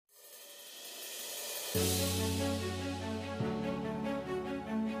The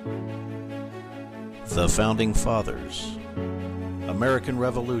Founding Fathers, American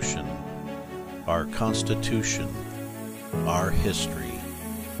Revolution, our Constitution, our history,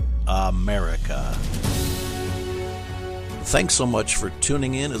 America. Thanks so much for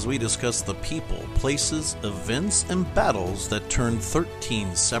tuning in as we discuss the people, places, events, and battles that turned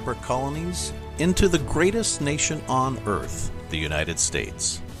 13 separate colonies into the greatest nation on earth, the United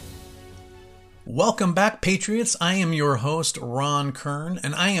States. Welcome back, Patriots. I am your host, Ron Kern,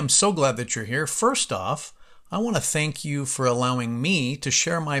 and I am so glad that you're here. First off, I want to thank you for allowing me to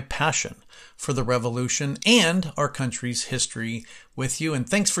share my passion for the Revolution and our country's history with you. And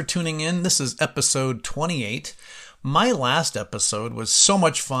thanks for tuning in. This is episode 28. My last episode was so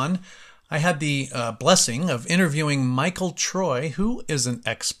much fun. I had the blessing of interviewing Michael Troy, who is an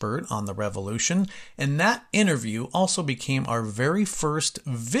expert on the Revolution, and that interview also became our very first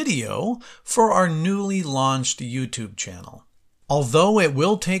video for our newly launched YouTube channel. Although it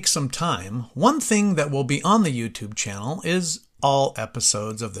will take some time, one thing that will be on the YouTube channel is all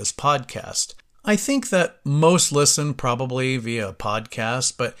episodes of this podcast. I think that most listen probably via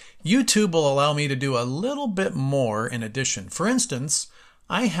podcast, but YouTube will allow me to do a little bit more in addition. For instance,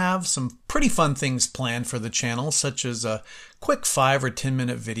 I have some pretty fun things planned for the channel, such as a quick 5 or 10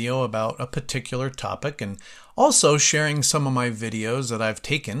 minute video about a particular topic, and also sharing some of my videos that I've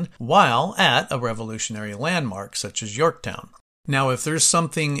taken while at a revolutionary landmark such as Yorktown. Now, if there's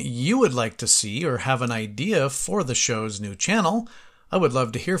something you would like to see or have an idea for the show's new channel, I would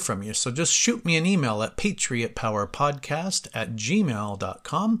love to hear from you. So just shoot me an email at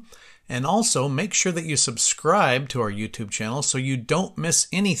patriotpowerpodcast@gmail.com. And also make sure that you subscribe to our YouTube channel so you don't miss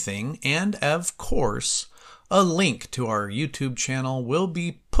anything. And of course, a link to our YouTube channel will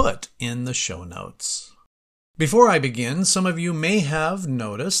be put in the show notes. Before I begin, some of you may have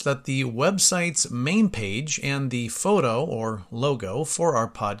noticed that the website's main page and the photo or logo for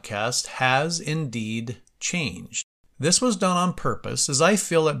our podcast has indeed changed. This was done on purpose as I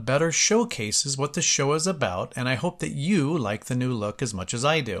feel it better showcases what the show is about, and I hope that you like the new look as much as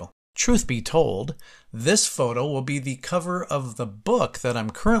I do. Truth be told, this photo will be the cover of the book that I'm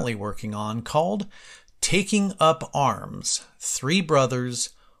currently working on called Taking Up Arms, 3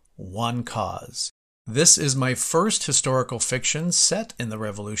 Brothers, 1 Cause. This is my first historical fiction set in the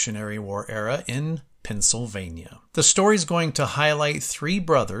Revolutionary War era in Pennsylvania. The story is going to highlight 3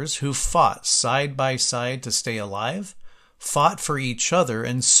 brothers who fought side by side to stay alive, fought for each other,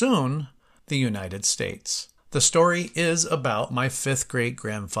 and soon the United States. The story is about my 5th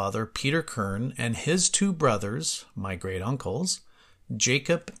great-grandfather, Peter Kern, and his 2 brothers, my great-uncles,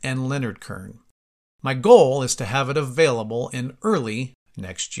 Jacob and Leonard Kern. My goal is to have it available in early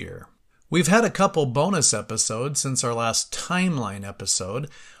next year. We've had a couple bonus episodes since our last timeline episode.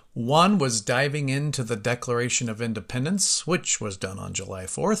 One was diving into the Declaration of Independence, which was done on July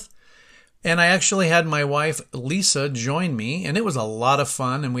 4th. And I actually had my wife, Lisa, join me, and it was a lot of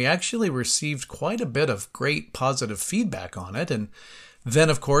fun, and we actually received quite a bit of great positive feedback on it. And then,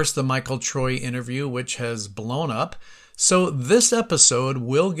 of course, the Michael Troy interview, which has blown up. So this episode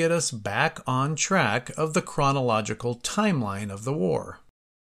will get us back on track of the chronological timeline of the war.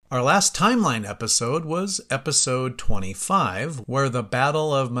 Our last timeline episode was episode 25, where the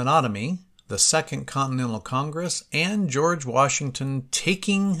Battle of Menotomy, the Second Continental Congress, and George Washington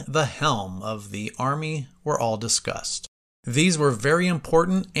taking the helm of the Army were all discussed. These were very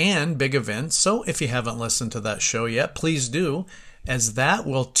important and big events, so if you haven't listened to that show yet, please do, as that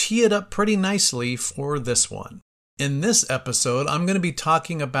will tee it up pretty nicely for this one. In this episode, I'm going to be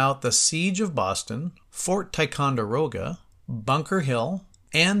talking about the Siege of Boston, Fort Ticonderoga, Bunker Hill,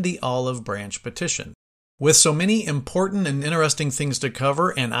 and the Olive Branch Petition. With so many important and interesting things to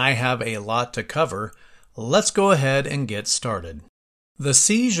cover, and I have a lot to cover, let's go ahead and get started. The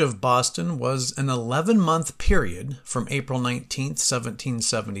Siege of Boston was an 11-month period from April 19,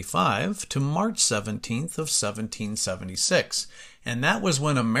 1775 to March 17 of 1776, and that was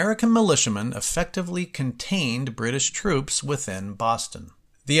when American militiamen effectively contained British troops within Boston.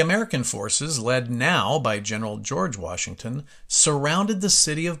 The American forces, led now by General George Washington, surrounded the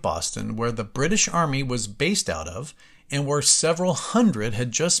city of Boston, where the British Army was based out of, and where several hundred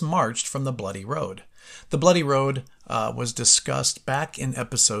had just marched from the Bloody Road. The Bloody Road was discussed back in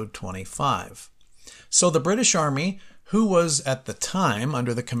episode 25. So the British Army, who was at the time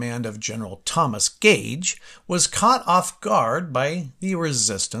under the command of General Thomas Gage, was caught off guard by the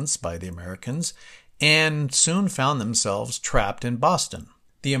resistance by the Americans, and soon found themselves trapped in Boston.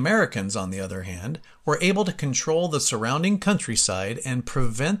 The Americans, on the other hand, were able to control the surrounding countryside and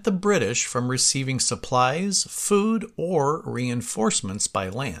prevent the British from receiving supplies, food, or reinforcements by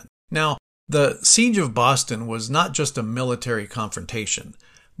land. Now, The Siege of Boston was not just a military confrontation,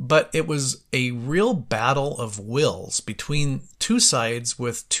 but it was a real battle of wills between two sides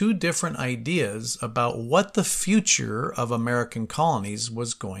with two different ideas about what the future of American colonies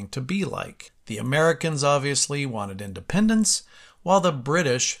was going to be like. The Americans obviously wanted independence, while the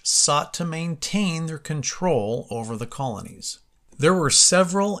British sought to maintain their control over the colonies. There were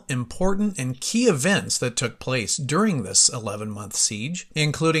several important and key events that took place during this 11-month siege,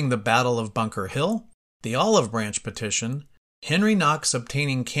 including the Battle of Bunker Hill, the Olive Branch Petition, Henry Knox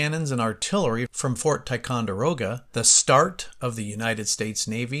obtaining cannons and artillery from Fort Ticonderoga, the start of the United States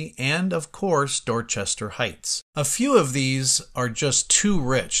Navy, and, of course, Dorchester Heights. A few of these are just too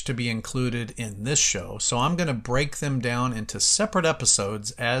rich to be included in this show, so I'm going to break them down into separate episodes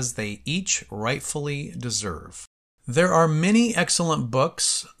as they each rightfully deserve. There are many excellent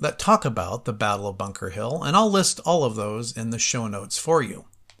books that talk about the Battle of Bunker Hill, and I'll list all of those in the show notes for you.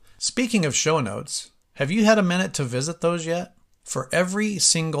 Speaking of show notes, have you had a minute to visit those yet? For every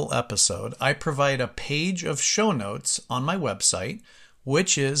single episode, I provide a page of show notes on my website,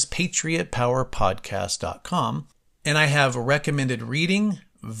 which is patriotpowerpodcast.com, and I have recommended reading,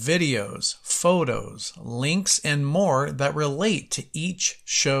 videos, photos, links, and more that relate to each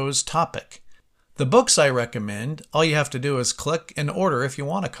show's topic. The books I recommend, all you have to do is click and order if you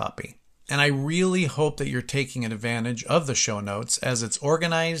want a copy. And I really hope that you're taking advantage of the show notes as it's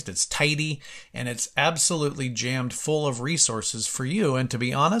organized, it's tidy, and it's absolutely jammed full of resources for you. And to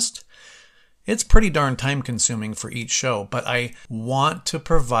be honest, it's pretty darn time consuming for each show, but I want to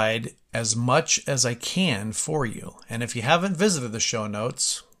provide as much as I can for you. And if you haven't visited the show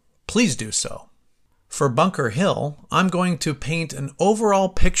notes, please do so. For Bunker Hill, I'm going to paint an overall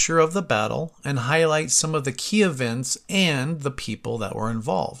picture of the battle and highlight some of the key events and the people that were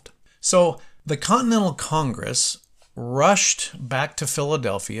involved. So, the Continental Congress rushed back to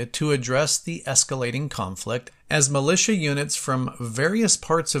Philadelphia to address the escalating conflict as militia units from various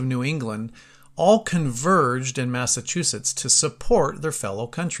parts of New England all converged in Massachusetts to support their fellow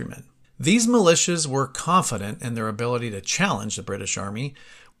countrymen. These militias were confident in their ability to challenge the British Army,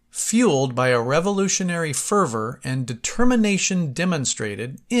 fueled by a revolutionary fervor and determination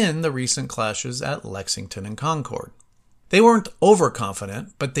demonstrated in the recent clashes at Lexington and Concord. They weren't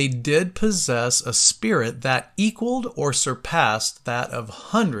overconfident, but they did possess a spirit that equaled or surpassed that of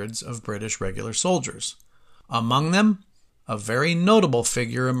hundreds of British regular soldiers. Among them, a very notable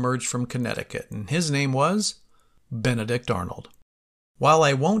figure emerged from Connecticut, and his name was Benedict Arnold. While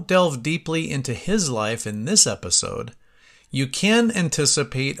I won't delve deeply into his life in this episode, you can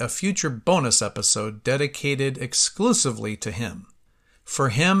anticipate a future bonus episode dedicated exclusively to him. For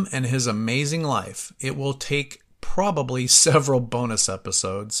him and his amazing life, it will take probably several bonus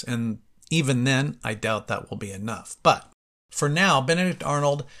episodes, and even then, I doubt that will be enough. But for now, Benedict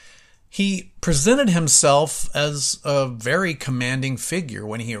Arnold, he presented himself as a very commanding figure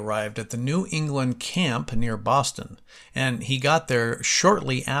when he arrived at the New England camp near Boston, and he got there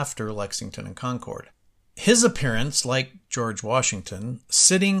shortly after Lexington and Concord. His appearance, like George Washington,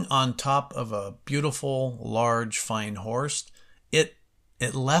 sitting on top of a beautiful, large, fine horse, it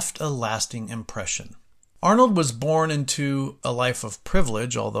left a lasting impression. Arnold was born into a life of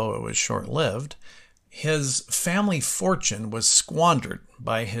privilege, although it was short-lived. His family fortune was squandered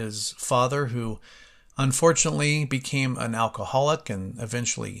by his father, who unfortunately became an alcoholic, and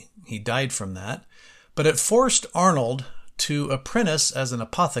eventually he died from that. But it forced Arnold to apprentice as an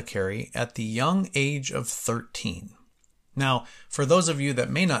apothecary at the young age of 13. Now, for those of you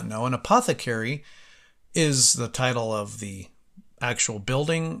that may not know, an apothecary is the title of the actual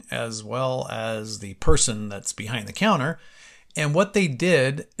building as well as the person that's behind the counter. And what they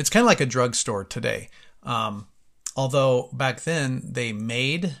did, it's kind of like a drugstore today. Although back then they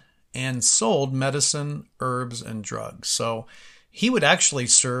made and sold medicine, herbs, and drugs. So he would actually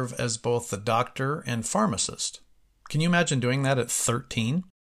serve as both the doctor and pharmacist. Can you imagine doing that at 13?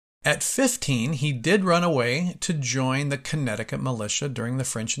 At 15, he did run away to join the Connecticut militia during the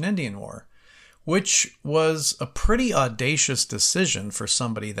French and Indian War, which was a pretty audacious decision for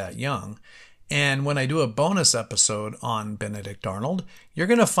somebody that young. And when I do a bonus episode on Benedict Arnold, you're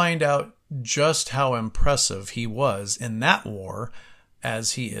going to find out just how impressive he was in that war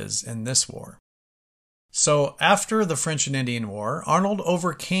as he is in this war. So after the French and Indian War, Arnold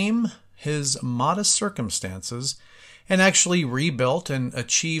overcame his modest circumstances and actually rebuilt and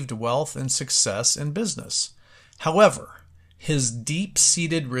achieved wealth and success in business. However, his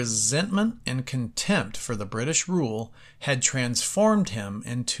deep-seated resentment and contempt for the British rule had transformed him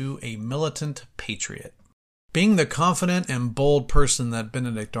into a militant patriot. Being the confident and bold person that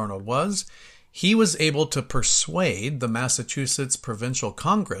Benedict Arnold was, he was able to persuade the Massachusetts Provincial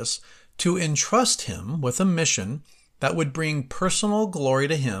Congress to entrust him with a mission that would bring personal glory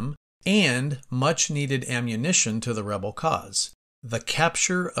to him and much-needed ammunition to the rebel cause: the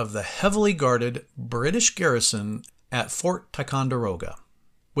capture of the heavily guarded British garrison at Fort Ticonderoga,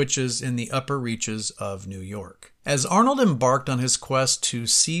 which is in the upper reaches of New York. As Arnold embarked on his quest to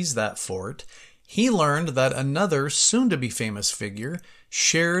seize that fort, he learned that another soon-to-be famous figure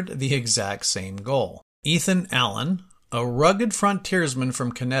shared the exact same goal. Ethan Allen, a rugged frontiersman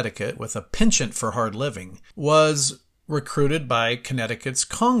from Connecticut with a penchant for hard living, was recruited by Connecticut's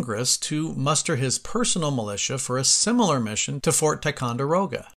Congress to muster his personal militia for a similar mission to Fort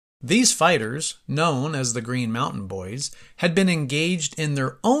Ticonderoga. These fighters, known as the Green Mountain Boys, had been engaged in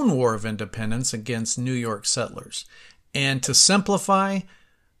their own war of independence against New York settlers. And to simplify,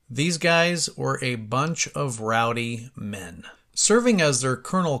 these guys were a bunch of rowdy men. Serving as their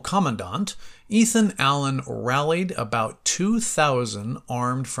colonel commandant, Ethan Allen rallied about 2,000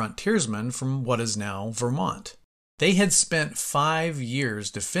 armed frontiersmen from what is now Vermont. They had spent 5 years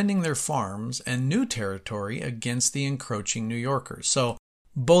defending their farms and new territory against the encroaching New Yorkers. So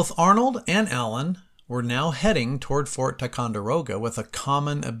both Arnold and Allen were now heading toward Fort Ticonderoga with a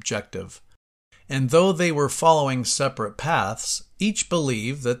common objective. And though they were following separate paths, each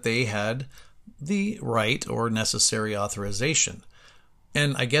believed that they had the right or necessary authorization.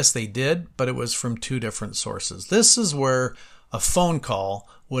 And I guess they did, but it was from 2 different sources. This is where a phone call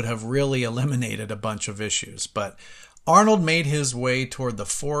would have really eliminated a bunch of issues. But Arnold made his way toward the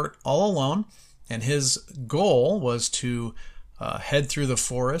fort all alone, and his goal was to head through the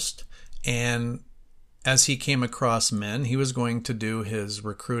forest, and as he came across men, he was going to do his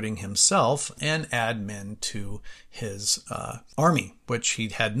recruiting himself and add men to his army, which he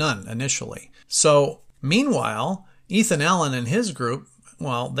had none initially. So, meanwhile, Ethan Allen and his group,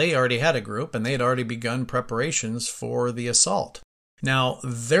 well, they already had a group, and they had already begun preparations for the assault. Now,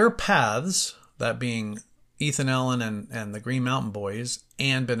 their paths, that being Ethan Allen and the Green Mountain Boys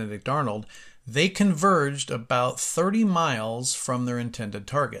and Benedict Arnold, they converged about 30 miles from their intended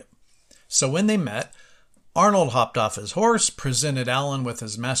target. So when they met, Arnold hopped off his horse, presented Allen with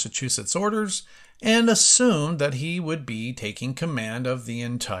his Massachusetts orders, and assumed that he would be taking command of the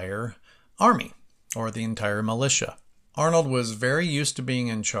entire army, or the entire militia. Arnold was very used to being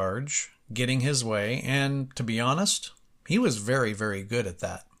in charge, getting his way, and to be honest, he was very, very good at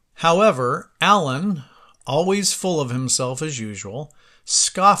that. However, Allen, always full of himself as usual,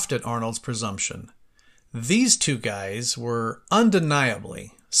 scoffed at Arnold's presumption. These 2 guys were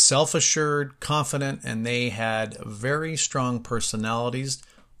undeniably self-assured, confident, and they had very strong personalities,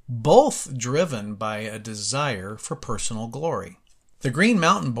 both driven by a desire for personal glory. The Green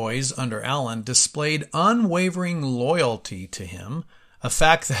Mountain Boys under Allen displayed unwavering loyalty to him, a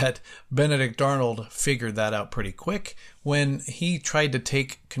fact that Benedict Arnold figured that out pretty quick. When he tried to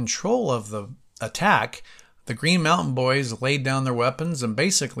take control of the attack, the Green Mountain Boys laid down their weapons and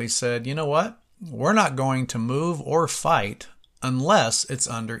basically said, you know what? We're not going to move or fight unless it's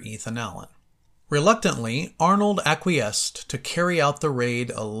under Ethan Allen. Reluctantly, Arnold acquiesced to carry out the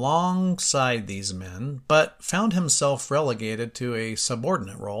raid alongside these men, but found himself relegated to a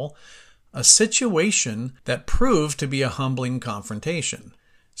subordinate role, a situation that proved to be a humbling confrontation.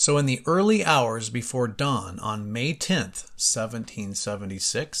 So in the early hours before dawn on May 10th,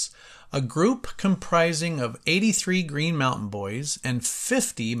 1776, a group comprising of 83 Green Mountain Boys and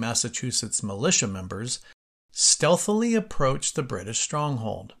 50 Massachusetts militia members stealthily approached the British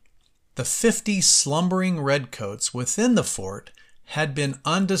stronghold. The 50 slumbering redcoats within the fort had been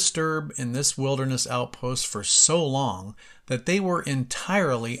undisturbed in this wilderness outpost for so long that they were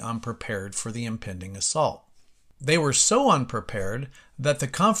entirely unprepared for the impending assault. They were so unprepared that the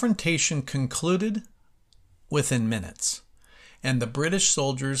confrontation concluded within minutes, and the British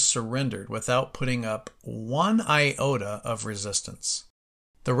soldiers surrendered without putting up 1 iota of resistance.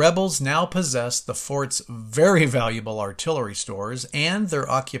 The rebels now possessed the fort's very valuable artillery stores, and their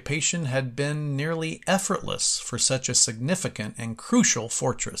occupation had been nearly effortless for such a significant and crucial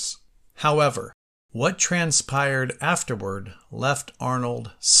fortress. However, what transpired afterward left Arnold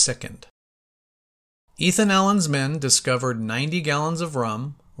sickened. Ethan Allen's men discovered 90 gallons of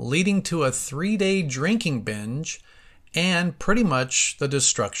rum, leading to a 3-day drinking binge and pretty much the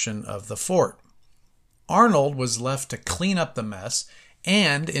destruction of the fort. Arnold was left to clean up the mess,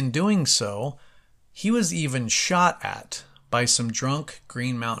 and in doing so, he was even shot at by some drunk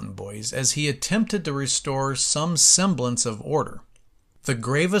Green Mountain Boys as he attempted to restore some semblance of order. The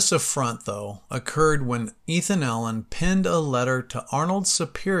gravest affront, though, occurred when Ethan Allen penned a letter to Arnold's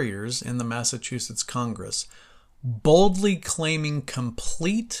superiors in the Massachusetts Congress, boldly claiming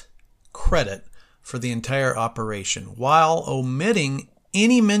complete credit for the entire operation, while omitting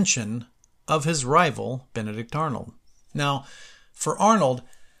any mention of his rival, Benedict Arnold. Now, for Arnold,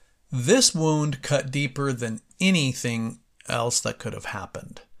 this wound cut deeper than anything else that could have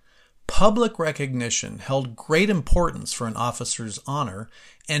happened. Public recognition held great importance for an officer's honor,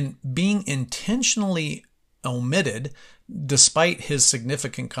 and being intentionally omitted, despite his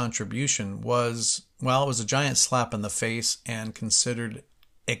significant contribution, was, well, it was a giant slap in the face and considered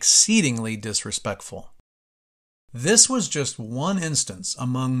exceedingly disrespectful. This was just one instance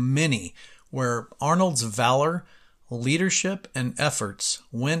among many where Arnold's valor, leadership, and efforts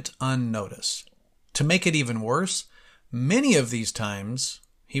went unnoticed. To make it even worse, many of these times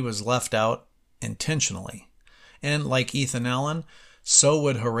he was left out intentionally. And like Ethan Allen, so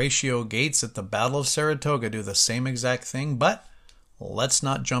would Horatio Gates at the Battle of Saratoga do the same exact thing, but let's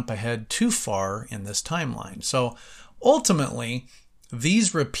not jump ahead too far in this timeline. So ultimately,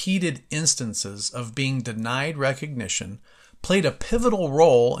 these repeated instances of being denied recognition played a pivotal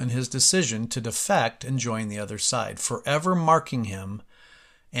role in his decision to defect and join the other side, forever marking him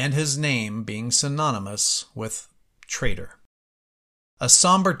and his name being synonymous with traitor. A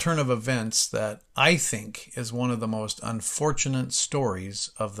somber turn of events that I think is one of the most unfortunate stories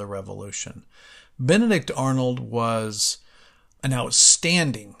of the Revolution. Benedict Arnold was an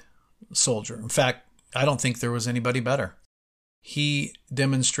outstanding soldier. In fact, I don't think there was anybody better. He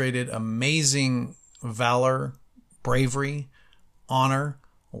demonstrated amazing valor, bravery, honor,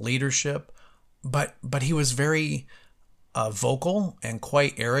 leadership, but he was very vocal and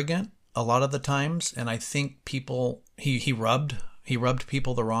quite arrogant a lot of the times, and I think he rubbed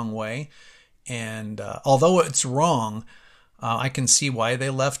people the wrong way. And although it's wrong, I can see why they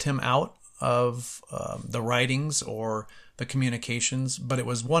left him out of the writings or the communications, but it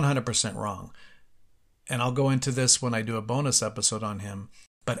was 100% wrong. And I'll go into this when I do a bonus episode on him.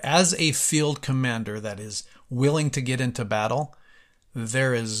 But as a field commander that is willing to get into battle,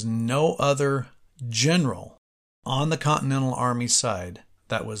 there is no other general on the Continental Army side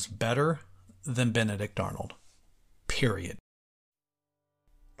that was better than Benedict Arnold. Period.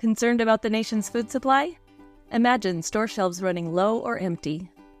 Concerned about the nation's food supply? Imagine store shelves running low or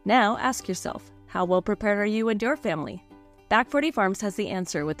empty. Now ask yourself, how well prepared are you and your family? Back 40 Farms has the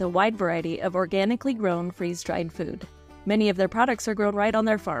answer with a wide variety of organically grown, freeze-dried food. Many of their products are grown right on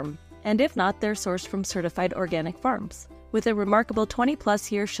their farm, and if not, they're sourced from certified organic farms. With a remarkable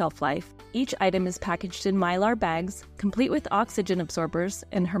 20-plus year shelf life, each item is packaged in Mylar bags, complete with oxygen absorbers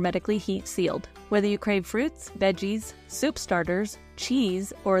and hermetically heat-sealed. Whether you crave fruits, veggies, soup starters,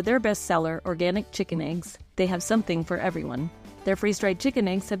 cheese, or their bestseller, organic chicken eggs, they have something for everyone. Their freeze-dried chicken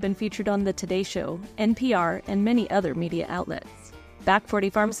eggs have been featured on The Today Show, NPR, and many other media outlets. Back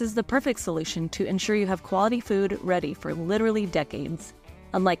 40 Farms is the perfect solution to ensure you have quality food ready for literally decades.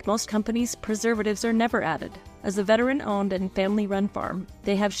 Unlike most companies, preservatives are never added. As a veteran-owned and family-run farm,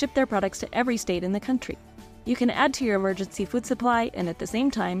 they have shipped their products to every state in the country. You can add to your emergency food supply and at the same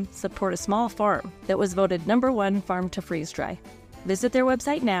time support a small farm that was voted #1 farm to freeze-dry. Visit their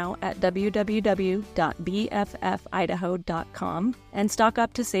website now at www.bffidaho.com and stock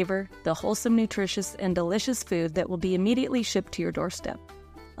up to savor the wholesome, nutritious, and delicious food that will be immediately shipped to your doorstep.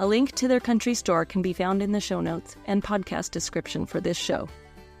 A link to their country store can be found in the show notes and podcast description for this show.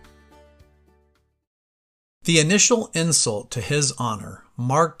 The initial insult to his honor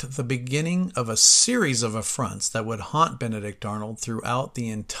marked the beginning of a series of affronts that would haunt Benedict Arnold throughout the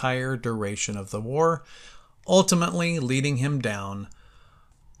entire duration of the war, ultimately leading him down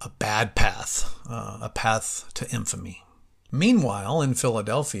a bad path, a path to infamy. Meanwhile, in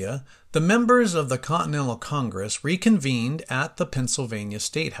Philadelphia, the members of the Continental Congress reconvened at the Pennsylvania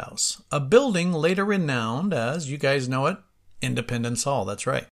State House, a building later renowned as, you guys know it, Independence Hall. That's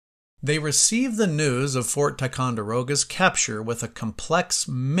right. They received the news of Fort Ticonderoga's capture with a complex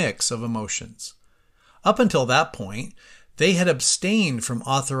mix of emotions. Up until that point, they had abstained from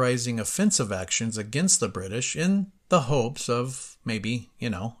authorizing offensive actions against the British in the hopes of maybe,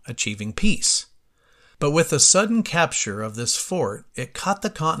 achieving peace. But with the sudden capture of this fort, it caught the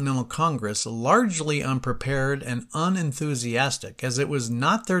Continental Congress largely unprepared and unenthusiastic, as it was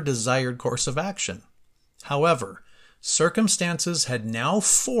not their desired course of action. However, circumstances had now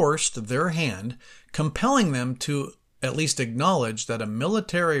forced their hand, compelling them to at least acknowledge that a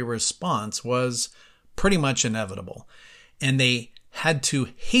military response was pretty much inevitable, and they had to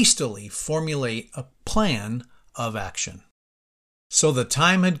hastily formulate a plan of action. So the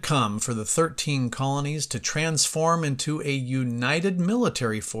time had come for the 13 colonies to transform into a united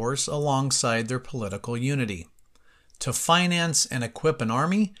military force alongside their political unity. To finance and equip an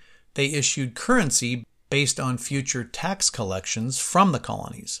army, they issued currency based on future tax collections from the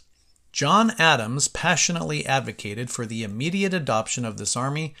colonies. John Adams passionately advocated for the immediate adoption of this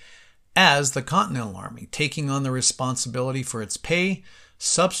army as the Continental Army, taking on the responsibility for its pay,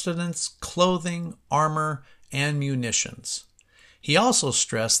 subsistence, clothing, armor, and munitions. He also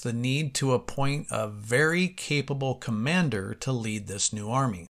stressed the need to appoint a very capable commander to lead this new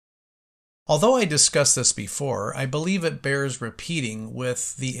army. Although I discussed this before, I believe it bears repeating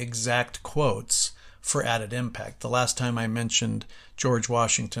with the exact quotes for added impact. The last time I mentioned George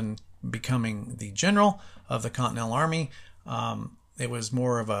Washington becoming the general of the Continental Army, it was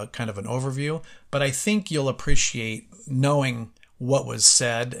more of a kind of an overview, but I think you'll appreciate knowing what was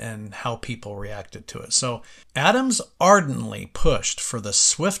said and how people reacted to it. So Adams ardently pushed for the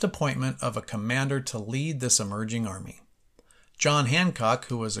swift appointment of a commander to lead this emerging army. John Hancock,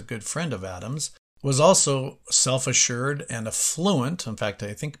 who was a good friend of Adams, was also self-assured and affluent. In fact,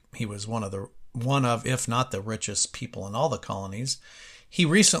 I think he was one of, if not the richest people in all the colonies. He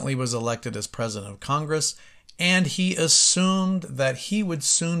recently was elected as president of Congress, and he assumed that he would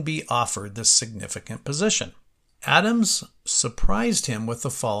soon be offered this significant position. Adams surprised him with the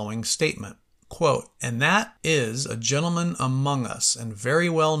following statement, quote, "And that is a gentleman among us and very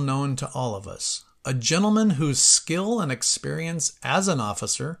well known to all of us, a gentleman whose skill and experience as an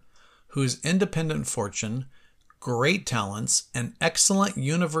officer, whose independent fortune, great talents, and excellent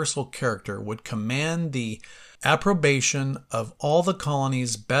universal character would command the approbation of all the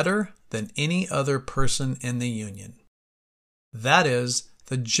colonies better than any other person in the Union. That is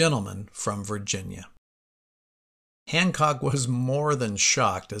the gentleman from Virginia." Hancock was more than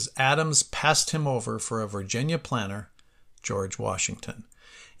shocked as Adams passed him over for a Virginia planter, George Washington.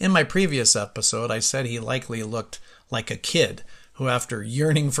 In my previous episode, I said he likely looked like a kid who, after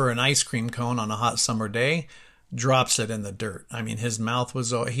yearning for an ice cream cone on a hot summer day, drops it in the dirt. I mean, his mouth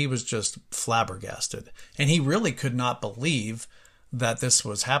he was just flabbergasted, and he really could not believe that this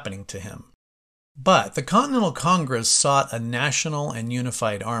was happening to him. But the Continental Congress sought a national and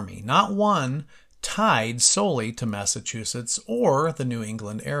unified army, not one tied solely to Massachusetts or the New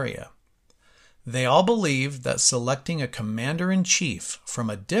England area. They all believed that selecting a commander-in-chief from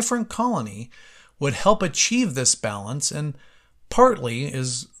a different colony would help achieve this balance, and partly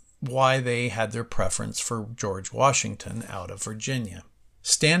is why they had their preference for George Washington out of Virginia.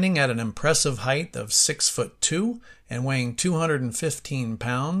 Standing at an impressive height of 6'2" and weighing 215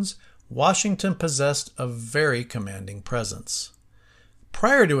 pounds, Washington possessed a very commanding presence.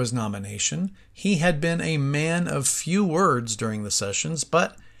 Prior to his nomination, he had been a man of few words during the sessions,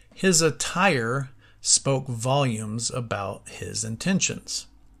 but his attire spoke volumes about his intentions.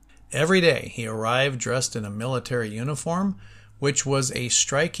 Every day he arrived dressed in a military uniform, which was a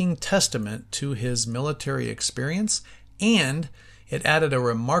striking testament to his military experience, and it added a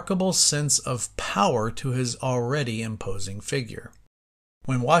remarkable sense of power to his already imposing figure.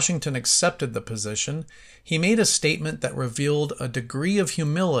 When Washington accepted the position, he made a statement that revealed a degree of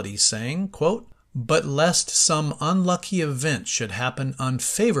humility, saying, quote, "But lest some unlucky event should happen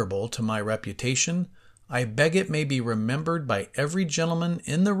unfavorable to my reputation, I beg it may be remembered by every gentleman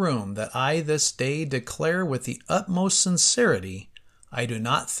in the room that I this day declare with the utmost sincerity, I do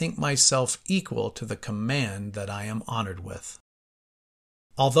not think myself equal to the command that I am honored with."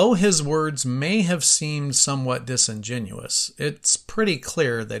 Although his words may have seemed somewhat disingenuous, it's pretty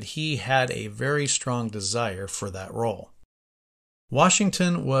clear that he had a very strong desire for that role.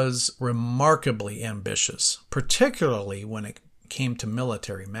 Washington was remarkably ambitious, particularly when it came to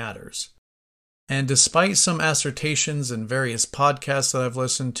military matters. And despite some assertions in various podcasts that I've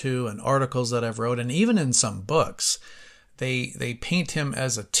listened to and articles that I've wrote, and even in some books, they paint him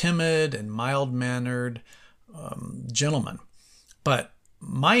as a timid and mild-mannered gentleman. But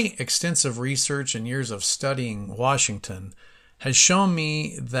my extensive research and years of studying Washington has shown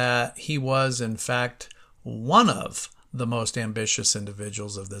me that he was, in fact, one of the most ambitious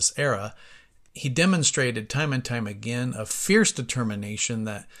individuals of this era. He demonstrated time and time again a fierce determination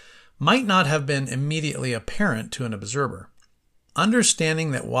that might not have been immediately apparent to an observer.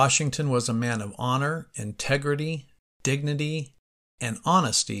 Understanding that Washington was a man of honor, integrity, dignity, and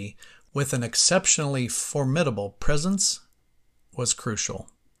honesty with an exceptionally formidable presence was crucial.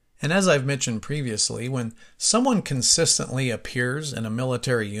 And as I've mentioned previously, when someone consistently appears in a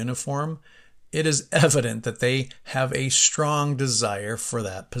military uniform, it is evident that they have a strong desire for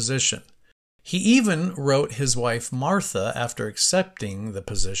that position. He even wrote his wife Martha after accepting the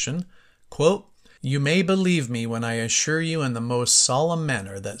position, quote, "You may believe me when I assure you in the most solemn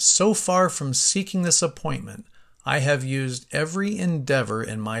manner that so far from seeking this appointment, I have used every endeavor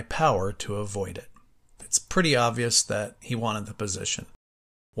in my power to avoid it." It's pretty obvious that he wanted the position.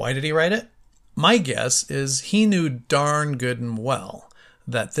 Why did he write it? My guess is he knew darn good and well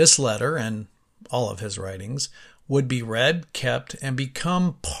that this letter and all of his writings would be read, kept, and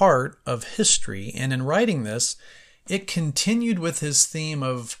become part of history. And in writing this, it continued with his theme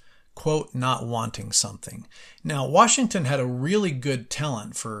of, quote, not wanting something. Now, Washington had a really good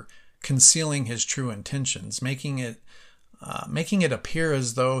talent for concealing his true intentions, making it appear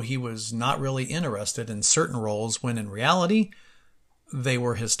as though he was not really interested in certain roles when in reality, they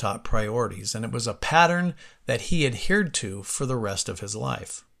were his top priorities. And it was a pattern that he adhered to for the rest of his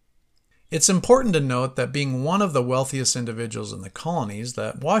life. It's important to note that being one of the wealthiest individuals in the colonies,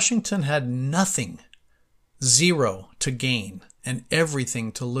 that Washington had nothing, zero to gain and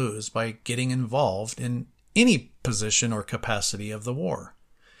everything to lose by getting involved in any position or capacity of the war.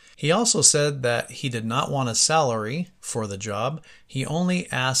 He also said that he did not want a salary for the job. He only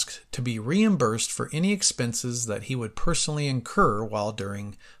asked to be reimbursed for any expenses that he would personally incur while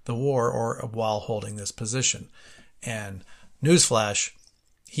during the war or while holding this position. And newsflash,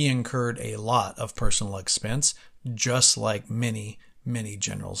 he incurred a lot of personal expense, just like many, many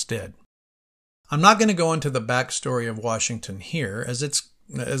generals did. I'm not going to go into the backstory of Washington here, as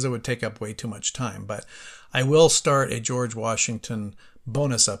it would take up way too much time, but I will start a George Washington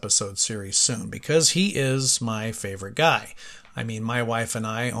bonus episode series soon, because he is my favorite guy. I mean, my wife and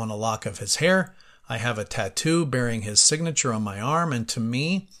I own a lock of his hair. I have a tattoo bearing his signature on my arm, and to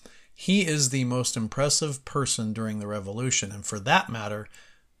me, he is the most impressive person during the Revolution, and for that matter,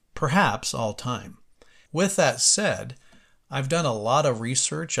 perhaps all time. With that said, I've done a lot of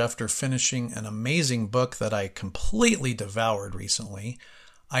research after finishing an amazing book that I completely devoured recently.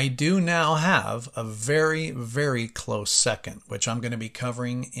 I do now have a very, very close second, which I'm going to be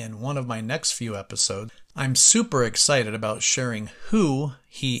covering in one of my next few episodes. I'm super excited about sharing who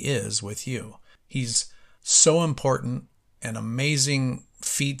he is with you. He's so important, and amazing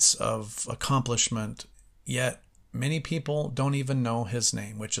feats of accomplishment, yet many people don't even know his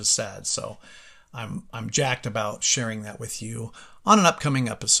name, which is sad. So I'm jacked about sharing that with you on an upcoming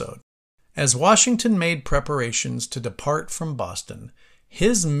episode. As Washington made preparations to depart from Boston,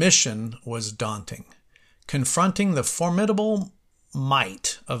 his mission was daunting, confronting the formidable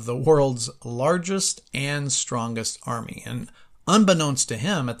might of the world's largest and strongest army. And unbeknownst to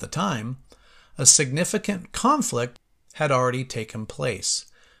him at the time, a significant conflict had already taken place,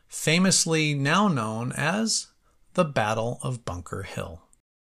 famously now known as the Battle of Bunker Hill.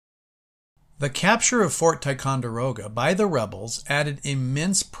 The capture of Fort Ticonderoga by the rebels added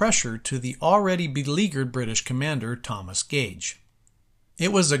immense pressure to the already beleaguered British commander Thomas Gage.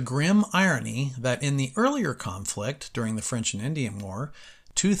 It was a grim irony that in the earlier conflict during the French and Indian War,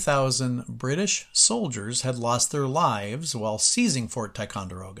 2,000 British soldiers had lost their lives while seizing Fort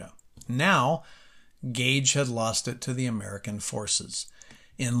Ticonderoga. Now, Gage had lost it to the American forces.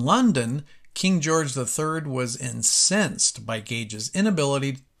 In London, King George III was incensed by Gage's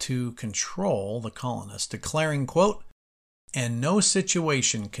inability to control the colonists, declaring, quote, "And no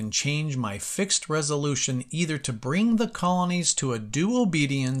situation can change my fixed resolution either to bring the colonies to a due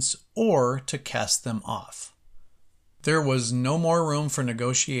obedience or to cast them off." There was no more room for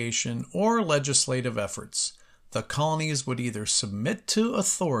negotiation or legislative efforts. The colonies would either submit to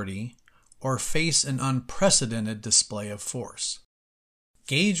authority or face an unprecedented display of force.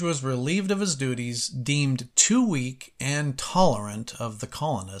 Gage was relieved of his duties, deemed too weak and tolerant of the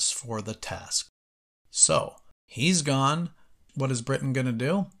colonists for the task. So, he's gone. What is Britain going to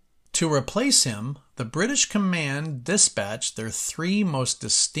do? To replace him, the British command dispatched their 3 most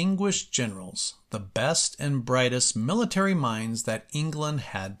distinguished generals, the best and brightest military minds that England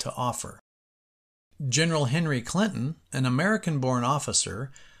had to offer. General Henry Clinton, an American-born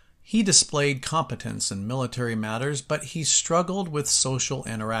officer, he displayed competence in military matters, but he struggled with social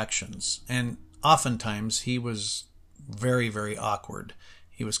interactions, and oftentimes he was very, very awkward.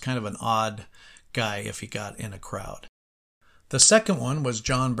 He was kind of an odd guy if he got in a crowd. The second one was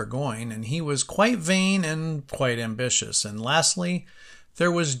John Burgoyne, and he was quite vain and quite ambitious. And lastly,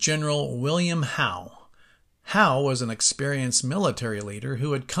 there was General William Howe. Howe was an experienced military leader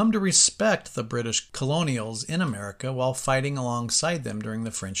who had come to respect the British colonials in America while fighting alongside them during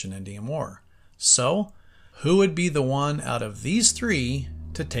the French and Indian War. So, who would be the one out of these 3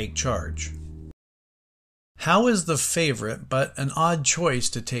 to take charge? Howe is the favorite, but an odd choice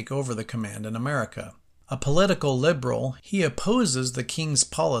to take over the command in America. A political liberal, he opposes the king's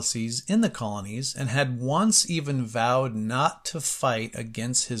policies in the colonies and had once even vowed not to fight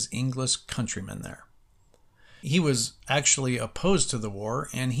against his English countrymen there. He was actually opposed to the war,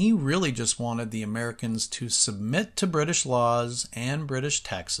 and he really just wanted the Americans to submit to British laws and British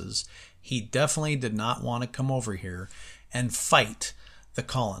taxes. He definitely did not want to come over here and fight the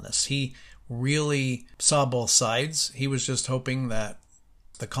colonists. He really saw both sides. He was just hoping that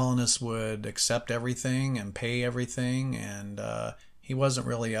the colonists would accept everything and pay everything, and he wasn't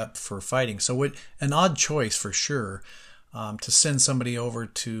really up for fighting. So an odd choice for sure, to send somebody over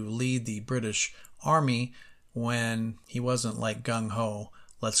to lead the British army when he wasn't like gung-ho,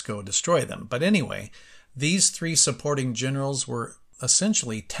 let's go destroy them. But anyway, these three supporting generals were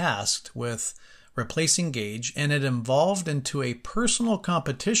essentially tasked with replacing Gage, and it evolved into a personal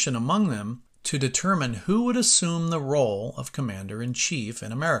competition among them to determine who would assume the role of commander-in-chief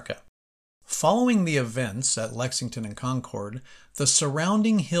in America. Following the events at Lexington and Concord, the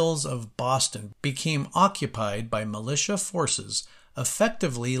surrounding hills of Boston became occupied by militia forces,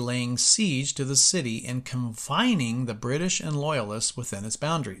 effectively laying siege to the city and confining the British and Loyalists within its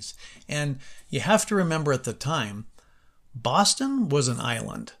boundaries. And you have to remember, at the time, Boston was an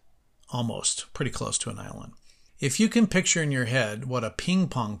island, almost, pretty close to an island. If you can picture in your head what a ping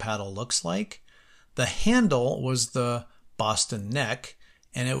pong paddle looks like, the handle was the Boston neck,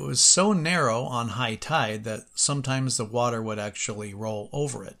 and it was so narrow on high tide that sometimes the water would actually roll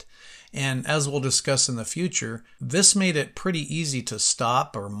over it. And as we'll discuss in the future, this made it pretty easy to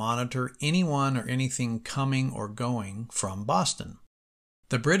stop or monitor anyone or anything coming or going from Boston.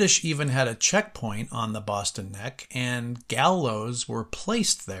 The British even had a checkpoint on the Boston Neck, and gallows were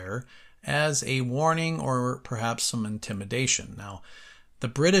placed there as a warning or perhaps some intimidation. Now, the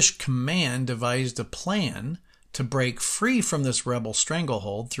British command devised a plan to break free from this rebel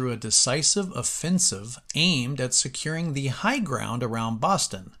stranglehold through a decisive offensive aimed at securing the high ground around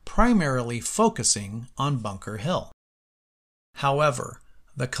Boston, primarily focusing on Bunker Hill. However,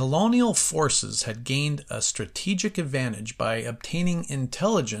 the colonial forces had gained a strategic advantage by obtaining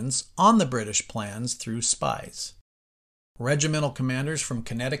intelligence on the British plans through spies. Regimental commanders from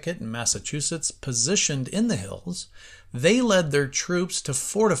Connecticut and Massachusetts positioned in the hills, they led their troops to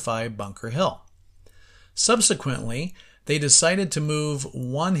fortify Bunker Hill. Subsequently, they decided to move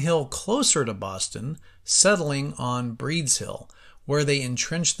one hill closer to Boston, settling on Breed's Hill, where they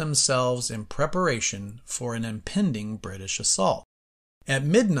entrenched themselves in preparation for an impending British assault. At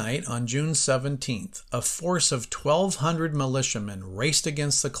midnight on June 17th, a force of 1,200 militiamen raced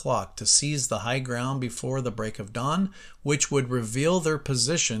against the clock to seize the high ground before the break of dawn, which would reveal their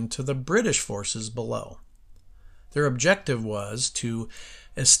position to the British forces below. Their objective was to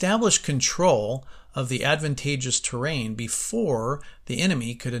establish control of the advantageous terrain before the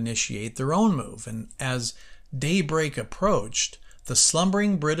enemy could initiate their own move. And as daybreak approached, the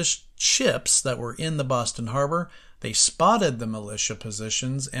slumbering British ships that were in the Boston harbor, they spotted the militia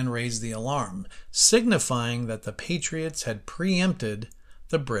positions and raised the alarm, signifying that the Patriots had preempted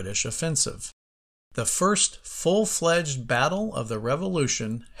the British offensive. The first full-fledged battle of the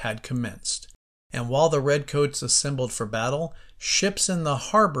Revolution had commenced, and while the redcoats assembled for battle, ships in the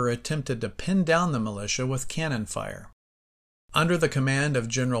harbor attempted to pin down the militia with cannon fire. Under the command of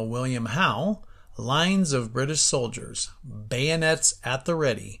General William Howe, lines of British soldiers, bayonets at the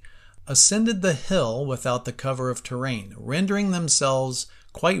ready, ascended the hill without the cover of terrain, rendering themselves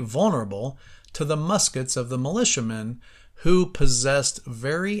quite vulnerable to the muskets of the militiamen, who possessed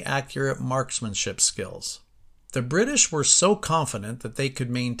very accurate marksmanship skills. The British were so confident that they could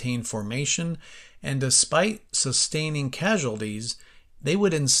maintain formation, and despite sustaining casualties, they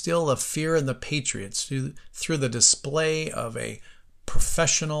would instill a fear in the Patriots through the display of a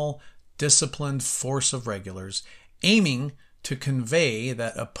professional, disciplined force of regulars, aiming to convey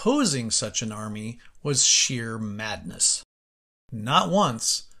that opposing such an army was sheer madness. Not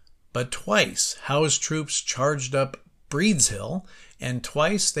once, but twice, Howe's troops charged up Breed's Hill, and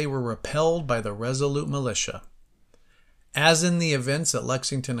twice they were repelled by the resolute militia. As in the events at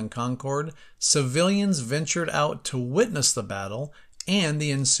Lexington and Concord, civilians ventured out to witness the battle and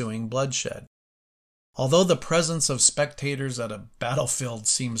the ensuing bloodshed. Although the presence of spectators at a battlefield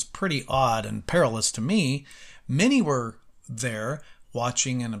seems pretty odd and perilous to me, many were there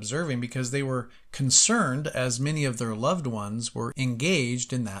watching and observing because they were concerned, as many of their loved ones were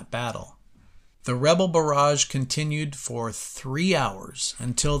engaged in that battle. The rebel barrage continued for 3 hours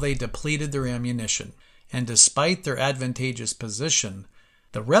until they depleted their ammunition, and despite their advantageous position,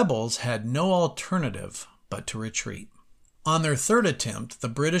 the rebels had no alternative but to retreat. On their third attempt, the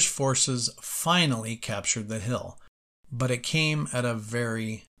British forces finally captured the hill, but it came at a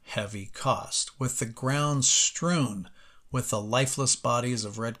very heavy cost, with the ground strewn with the lifeless bodies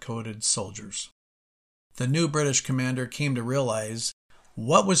of red-coated soldiers. The new British commander came to realize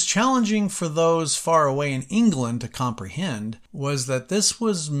what was challenging for those far away in England to comprehend was that this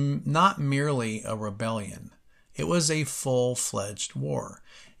was not merely a rebellion. It was a full-fledged war,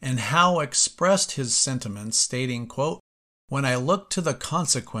 and Howe expressed his sentiments stating, quote, "When I look to the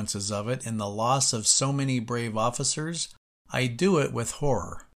consequences of it in the loss of so many brave officers, I do it with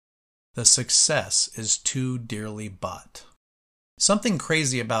horror. The success is too dearly bought. Something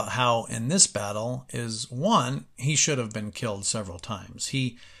crazy about Howe in this battle is, one, he should have been killed several times.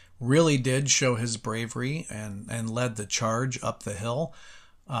 He really did show his bravery and led the charge up the hill,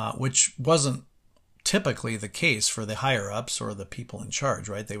 which wasn't typically the case for the higher-ups or the people in charge,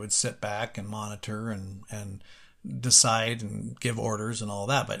 right? They would sit back and monitor and decide and give orders and all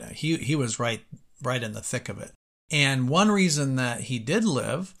that, but he was right in the thick of it. And one reason that he did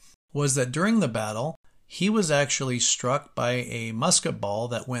live was that during the battle, he was actually struck by a musket ball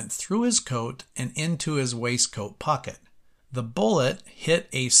that went through his coat and into his waistcoat pocket. The bullet hit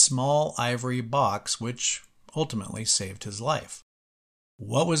a small ivory box, which ultimately saved his life.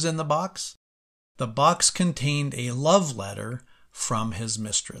 What was in the box? The box contained a love letter from his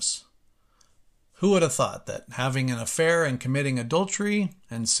mistress. Who would have thought that having an affair and committing adultery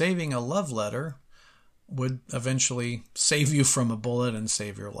and saving a love letter would eventually save you from a bullet and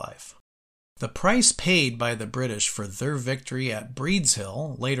save your life? The price paid by the British for their victory at Breed's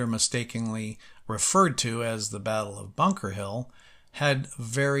Hill, later mistakenly referred to as the Battle of Bunker Hill, had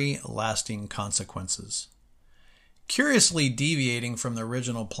very lasting consequences. Curiously deviating from the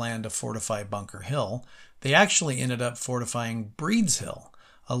original plan to fortify Bunker Hill, they actually ended up fortifying Breed's Hill,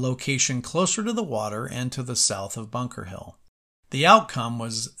 a location closer to the water and to the south of Bunker Hill. The outcome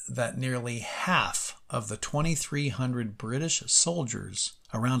was that nearly half of the 2,300 British soldiers,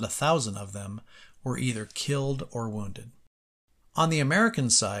 around 1,000 of them, were either killed or wounded. On the American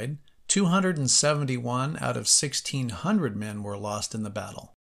side, 271 out of 1,600 men were lost in the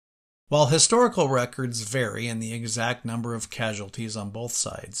battle. While historical records vary in the exact number of casualties on both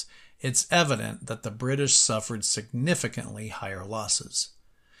sides, it's evident that the British suffered significantly higher losses.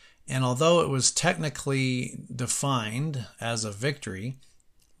 And although it was technically defined as a victory,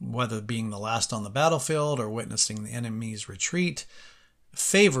 whether being the last on the battlefield or witnessing the enemy's retreat,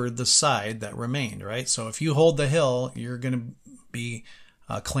 favored the side that remained, right? So if you hold the hill, you're going to be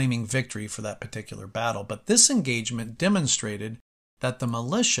claiming victory for that particular battle. But this engagement demonstrated that the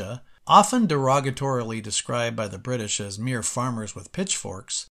militia, often derogatorily described by the British as mere farmers with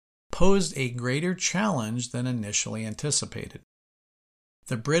pitchforks, posed a greater challenge than initially anticipated.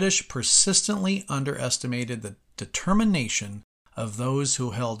 The British persistently underestimated the determination of those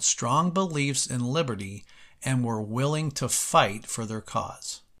who held strong beliefs in liberty and were willing to fight for their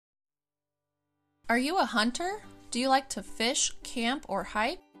cause. Are you a hunter? Do you like to fish, camp, or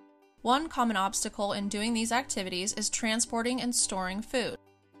hike? One common obstacle in doing these activities is transporting and storing food.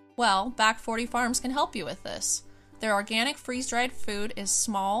 Well, Back 40 Farms can help you with this. Their organic freeze-dried food is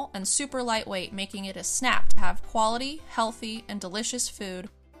small and super lightweight, making it a snap to have quality, healthy, and delicious food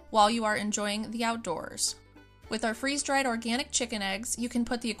while you are enjoying the outdoors. With our freeze-dried organic chicken eggs, you can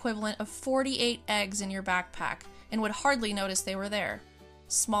put the equivalent of 48 eggs in your backpack and would hardly notice they were there.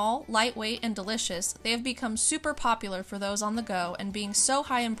 Small, lightweight, and delicious, they have become super popular for those on the go, and being so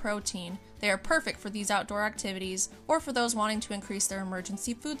high in protein, they are perfect for these outdoor activities or for those wanting to increase their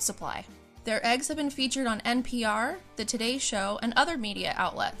emergency food supply. Their eggs have been featured on NPR, The Today Show, and other media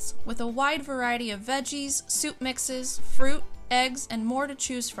outlets, with a wide variety of veggies, soup mixes, fruit, eggs, and more to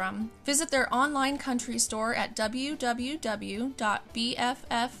choose from. Visit their online country store at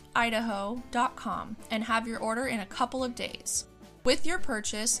www.bffidaho.com and have your order in a couple of days. With your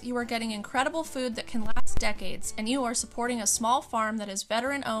purchase, you are getting incredible food that can last decades, and you are supporting a small farm that is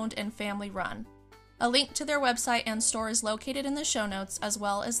veteran-owned and family-run. A link to their website and store is located in the show notes, as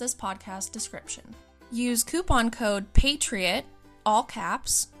well as this podcast description. Use coupon code PATRIOT, all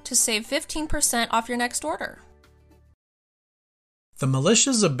caps, to save 15% off your next order. The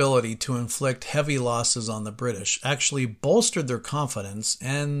militia's ability to inflict heavy losses on the British actually bolstered their confidence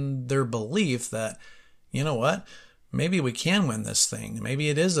and their belief that, you know what, maybe we can win this thing. Maybe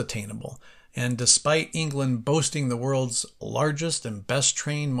it is attainable. And despite England boasting the world's largest and best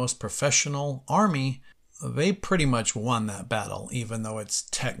trained, most professional army, they pretty much won that battle, even though it's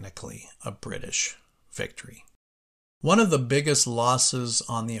technically a British victory. One of the biggest losses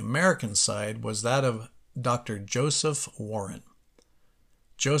on the American side was that of Dr. Joseph Warren.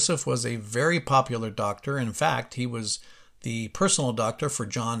 Joseph was a very popular doctor. In fact, he was the personal doctor for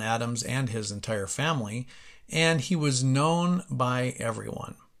John Adams and his entire family, and he was known by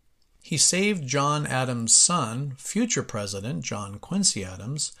everyone. He saved John Adams' son, future president John Quincy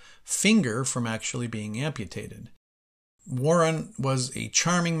Adams' finger from actually being amputated. Warren was a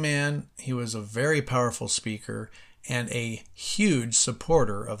charming man. He was a very powerful speaker and a huge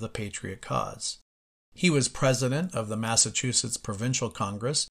supporter of the Patriot cause. He was president of the Massachusetts Provincial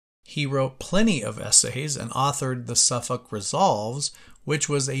Congress. He wrote plenty of essays and authored the Suffolk Resolves, which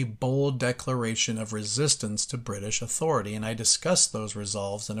was a bold declaration of resistance to British authority, and I discussed those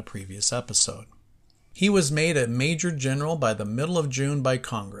resolves in a previous episode. He was made a Major General by the middle of June by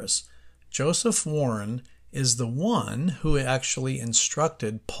Congress. Joseph Warren is the one who actually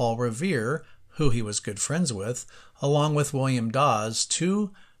instructed Paul Revere, who he was good friends with, along with William Dawes,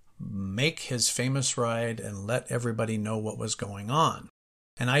 to make his famous ride and let everybody know what was going on.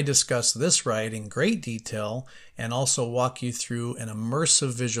 And I discuss this ride in great detail and also walk you through an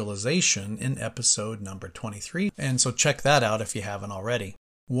immersive visualization in episode number 23. And so check that out if you haven't already.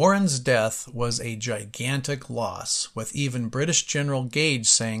 Warren's death was a gigantic loss, with even British General Gage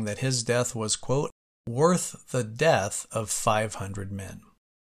saying that his death was, quote, worth the death of 500 men.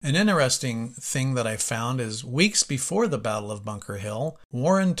 An interesting thing that I found is weeks before the Battle of Bunker Hill,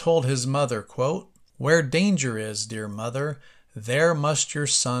 Warren told his mother, quote, where danger is, dear mother, there must your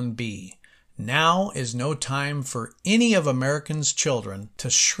son be. Now is no time for any of America's children to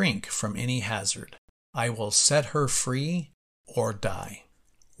shrink from any hazard. I will set her free or die.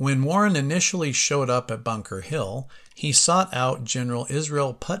 When Warren initially showed up at Bunker Hill, he sought out General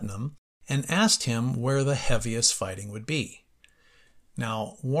Israel Putnam and asked him where the heaviest fighting would be.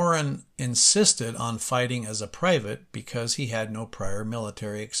 Now, Warren insisted on fighting as a private because he had no prior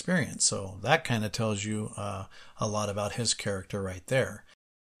military experience, so that kind of tells you a lot about his character right there.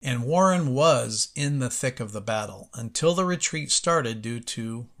 And Warren was in the thick of the battle until the retreat started due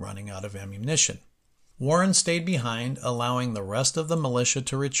to running out of ammunition. Warren stayed behind, allowing the rest of the militia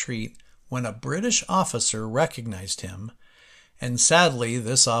to retreat when a British officer recognized him, and sadly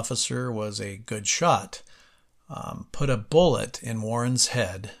this officer was a good shot, put a bullet in Warren's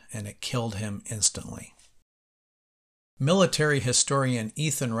head and it killed him instantly. Military historian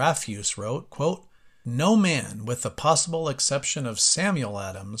Ethan Rafuse wrote, quote, no man, with the possible exception of Samuel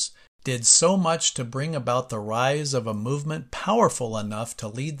Adams, did so much to bring about the rise of a movement powerful enough to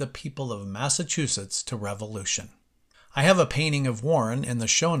lead the people of Massachusetts to revolution. I have a painting of Warren in the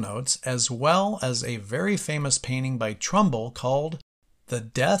show notes, as well as a very famous painting by Trumbull called The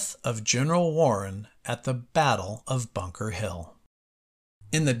Death of General Warren at the Battle of Bunker Hill.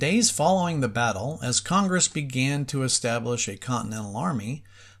 In the days following the battle, as Congress began to establish a Continental Army,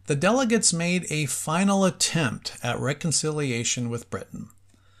 the delegates made a final attempt at reconciliation with Britain.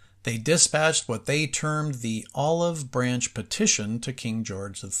 They dispatched what they termed the Olive Branch Petition to King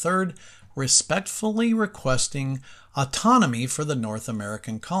George III, respectfully requesting autonomy for the North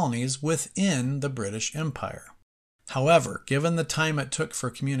American colonies within the British Empire. However, given the time it took for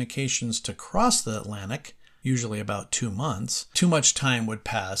communications to cross the Atlantic, usually about 2 months, too much time would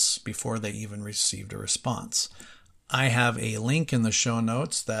pass before they even received a response. I have a link in the show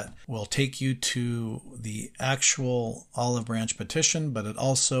notes that will take you to the actual Olive Branch Petition, but it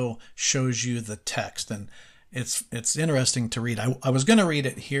also shows you the text, and it's interesting to read. I was going to read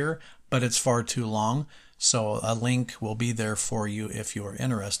it here, but it's far too long, so a link will be there for you if you are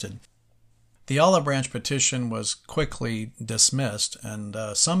interested. The Olive Branch Petition was quickly dismissed, and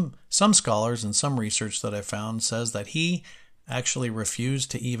some scholars and some research that I found says that he actually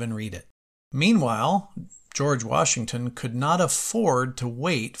refused to even read it. Meanwhile, George Washington could not afford to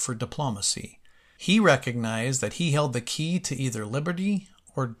wait for diplomacy. He recognized that he held the key to either liberty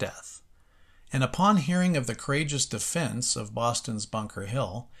or death. And upon hearing of the courageous defense of Boston's Bunker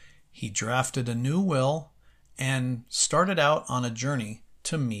Hill, he drafted a new will and started out on a journey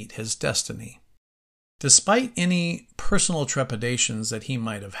to meet his destiny. Despite any personal trepidations that he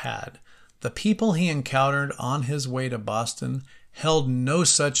might have had, the people he encountered on his way to Boston held no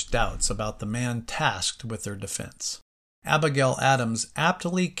such doubts about the man tasked with their defense. Abigail Adams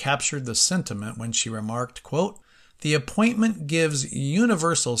aptly captured the sentiment when she remarked, quote, the appointment gives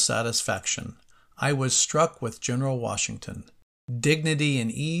universal satisfaction. I was struck with General Washington. Dignity and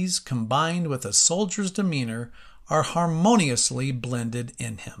ease combined with a soldier's demeanor are harmoniously blended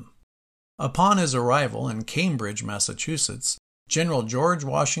in him. Upon his arrival in Cambridge, Massachusetts, General George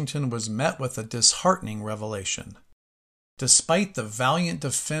Washington was met with a disheartening revelation. Despite the valiant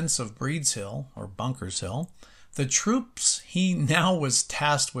defense of Breed's Hill, or Bunker's Hill, the troops he now was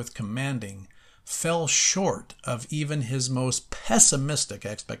tasked with commanding fell short of even his most pessimistic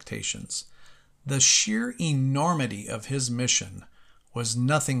expectations. The sheer enormity of his mission was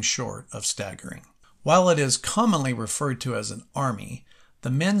nothing short of staggering. While it is commonly referred to as an army, the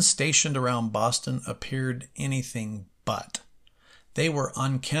men stationed around Boston appeared anything but. They were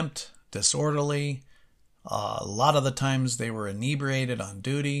unkempt, disorderly. A lot of the times they were inebriated on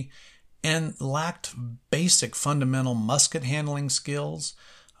duty and lacked basic fundamental musket handling skills.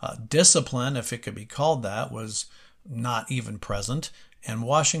 Discipline, if it could be called that, was not even present, and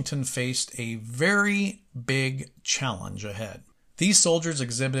Washington faced a very big challenge ahead. These soldiers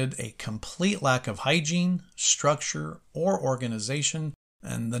exhibited a complete lack of hygiene, structure, or organization,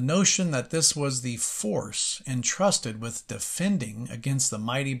 and the notion that this was the force entrusted with defending against the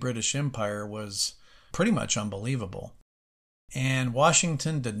mighty British Empire was pretty much unbelievable. And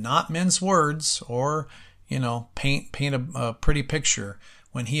Washington did not mince words or, paint a pretty picture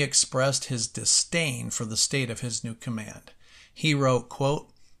when he expressed his disdain for the state of his new command. He wrote,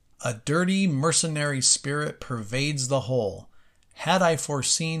 quote, "A dirty mercenary spirit pervades the whole. Had I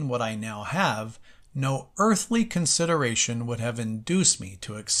foreseen what I now have, no earthly consideration would have induced me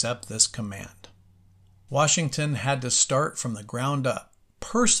to accept this command." Washington had to start from the ground up,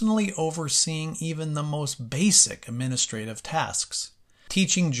 personally overseeing even the most basic administrative tasks,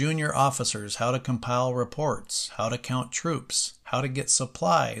 teaching junior officers how to compile reports, how to count troops, how to get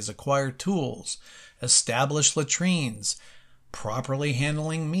supplies, acquire tools, establish latrines, properly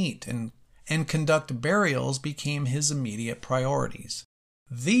handling meat, and conduct burials became his immediate priorities.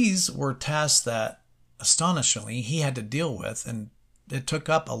 These were tasks that, astonishingly, he had to deal with, and it took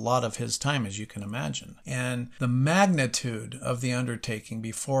up a lot of his time, as you can imagine. And the magnitude of the undertaking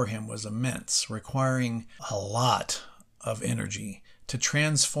before him was immense, requiring a lot of energy to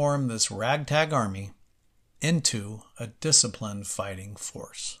transform this ragtag army into a disciplined fighting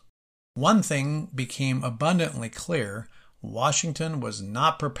force. One thing became abundantly clear: Washington was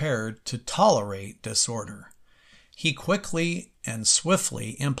not prepared to tolerate disorder. He quickly and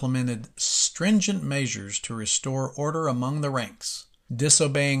swiftly implemented stringent measures to restore order among the ranks.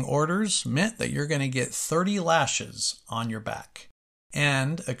 Disobeying orders meant that you're going to get 30 lashes on your back.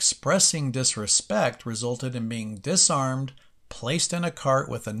 And expressing disrespect resulted in being disarmed, placed in a cart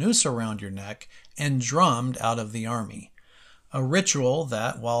with a noose around your neck, and drummed out of the army. A ritual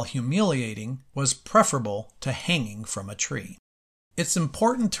that, while humiliating, was preferable to hanging from a tree. It's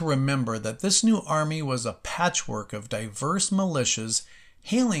important to remember that this new army was a patchwork of diverse militias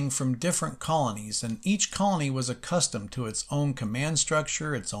hailing from different colonies, and each colony was accustomed to its own command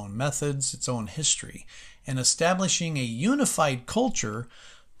structure, its own methods, its own history, and establishing a unified culture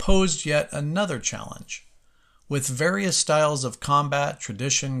posed yet another challenge. With various styles of combat,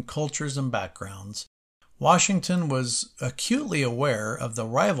 tradition, cultures, and backgrounds, Washington was acutely aware of the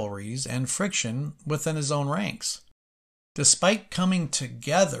rivalries and friction within his own ranks. Despite coming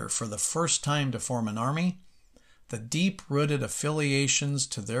together for the first time to form an army, the deep-rooted affiliations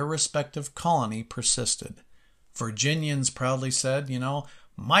to their respective colony persisted. Virginians proudly said,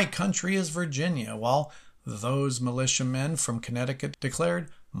 "My country is Virginia," while those militiamen from Connecticut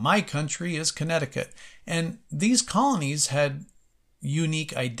declared, "My country is Connecticut." And these colonies had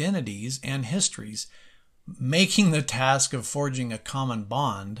unique identities and histories, making the task of forging a common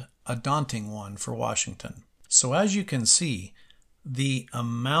bond a daunting one for Washington. So as you can see, the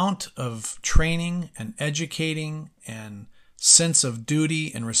amount of training and educating and sense of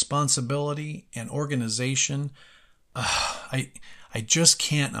duty and responsibility and organization, I just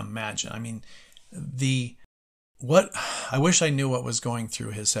can't imagine. I mean, I wish I knew what was going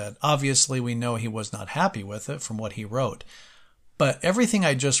through his head. Obviously, we know he was not happy with it from what he wrote. But everything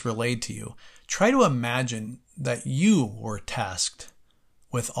I just relayed to you, try to imagine that you were tasked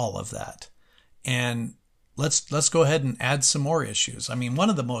with all of that. And let's go ahead and add some more issues. I mean,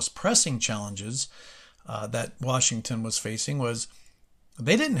 one of the most pressing challenges that Washington was facing was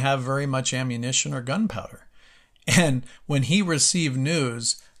they didn't have very much ammunition or gunpowder. And when he received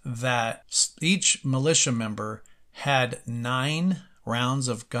news that each militia member had 9 rounds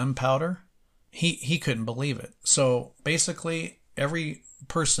of gunpowder, he couldn't believe it. So basically, every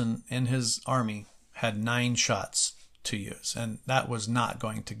person in his army had 9 shots to use, and that was not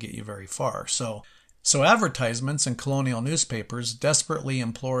going to get you very far. So advertisements in colonial newspapers desperately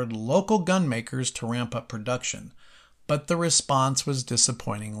implored local gun makers to ramp up production, but the response was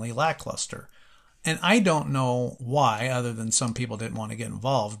disappointingly lackluster. And I don't know why, other than some people didn't want to get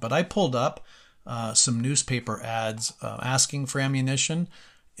involved, but I pulled up some newspaper ads asking for ammunition,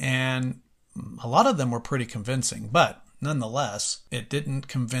 and a lot of them were pretty convincing, but nonetheless, it didn't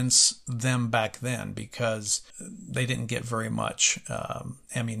convince them back then because they didn't get very much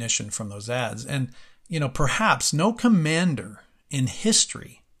ammunition from those ads. And, perhaps no commander in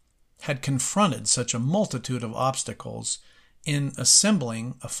history had confronted such a multitude of obstacles in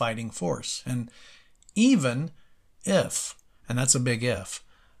assembling a fighting force. And even if, and that's a big if,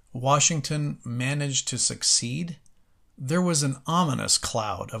 Washington managed to succeed, there was an ominous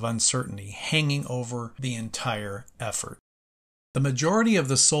cloud of uncertainty hanging over the entire effort. The majority of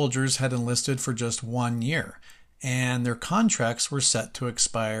the soldiers had enlisted for just 1 year, and their contracts were set to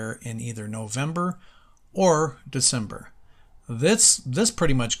expire in either November or December. This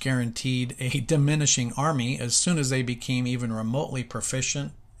pretty much guaranteed a diminishing army. As soon as they became even remotely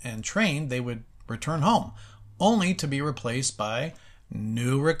proficient and trained, they would return home, only to be replaced by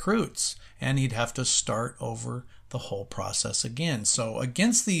new recruits, and he'd have to start over the whole process again. So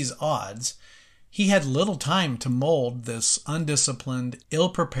against these odds, he had little time to mold this undisciplined,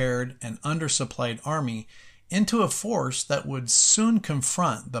 ill-prepared, and undersupplied army into a force that would soon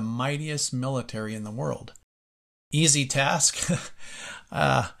confront the mightiest military in the world. Easy task?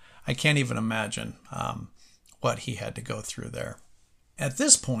 I can't even imagine what he had to go through there. At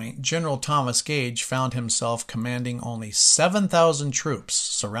this point, General Thomas Gage found himself commanding only 7,000 troops,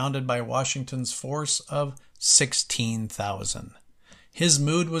 surrounded by Washington's force of 16,000. His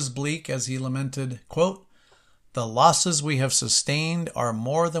mood was bleak as he lamented, quote, "The losses we have sustained are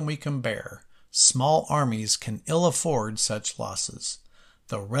more than we can bear. Small armies can ill afford such losses.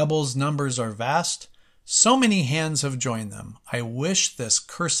 The rebels' numbers are vast. So many hands have joined them. I wish this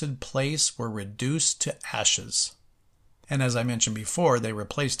cursed place were reduced to ashes." And as I mentioned before, they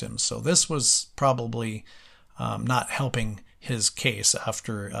replaced him. So this was probably not helping his case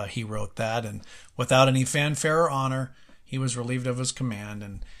after he wrote that. And without any fanfare or honor, he was relieved of his command.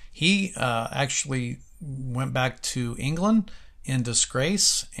 And he actually went back to England in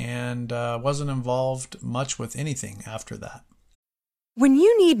disgrace and wasn't involved much with anything after that. When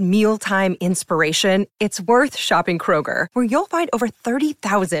you need mealtime inspiration, it's worth shopping Kroger, where you'll find over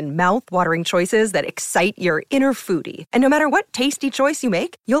 30,000 mouth-watering choices that excite your inner foodie. And no matter what tasty choice you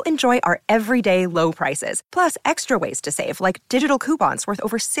make, you'll enjoy our everyday low prices, plus extra ways to save, like digital coupons worth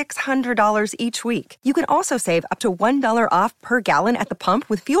over $600 each week. You can also save up to $1 off per gallon at the pump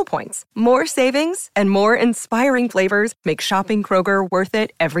with fuel points. More savings and more inspiring flavors make shopping Kroger worth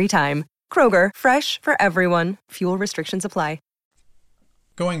it every time. Kroger, fresh for everyone. Fuel restrictions apply.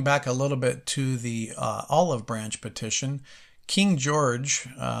 Going back a little bit to the olive branch petition, King George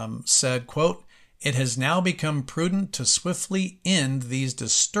said, quote, "It has now become prudent to swiftly end these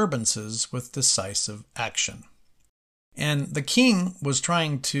disturbances with decisive action." And the king was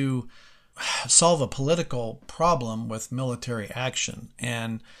trying to solve a political problem with military action.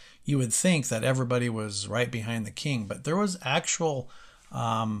 And you would think that everybody was right behind the king, but there was actual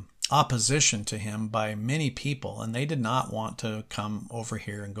opposition to him by many people, and they did not want to come over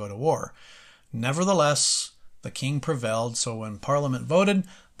here and go to war. Nevertheless, the king prevailed, so when Parliament voted,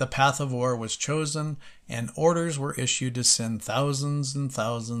 the path of war was chosen, and orders were issued to send thousands and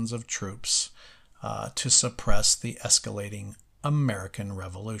thousands of troops to suppress the escalating American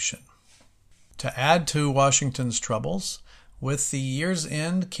Revolution. To add to Washington's troubles, with the year's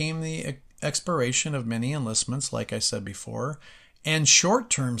end came the expiration of many enlistments, like I said before, and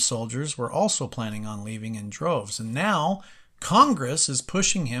short-term soldiers were also planning on leaving in droves. And now Congress is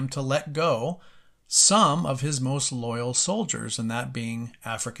pushing him to let go some of his most loyal soldiers, and that being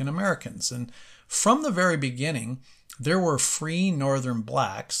African Americans. And from the very beginning, there were free Northern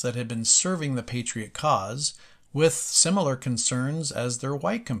blacks that had been serving the Patriot cause with similar concerns as their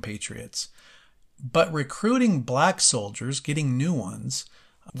white compatriots. But recruiting black soldiers, getting new ones,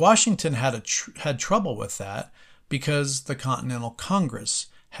 Washington had trouble with that, because the Continental Congress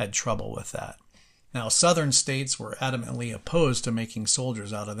had trouble with that. Now, Southern states were adamantly opposed to making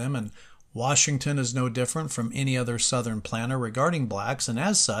soldiers out of them, and Washington is no different from any other Southern planner regarding blacks, and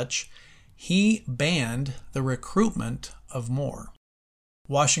as such, he banned the recruitment of more.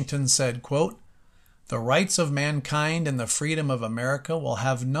 Washington said, quote, "The rights of mankind and the freedom of America will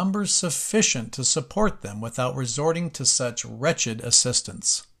have numbers sufficient to support them without resorting to such wretched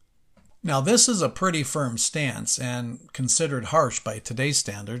assistance." Now, this is a pretty firm stance and considered harsh by today's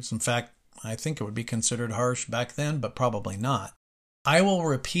standards. In fact, I think it would be considered harsh back then, but probably not. I will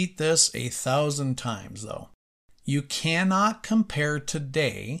repeat this 1,000 times, though. You cannot compare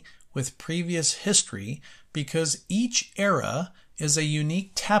today with previous history because each era is a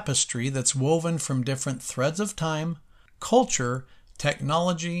unique tapestry that's woven from different threads of time, culture,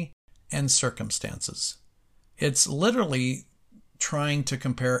 technology, and circumstances. It's literally trying to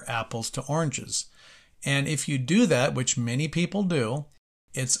compare apples to oranges. And if you do that, which many people do,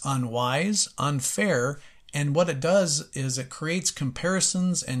 it's unwise, unfair, and what it does is it creates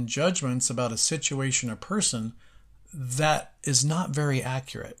comparisons and judgments about a situation or person that is not very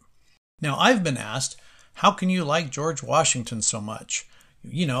accurate. Now, I've been asked, how can you like George Washington so much?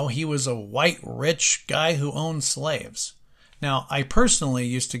 You know, he was a white, rich guy who owned slaves. Now, I personally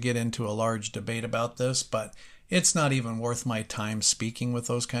used to get into a large debate about this, but it's not even worth my time speaking with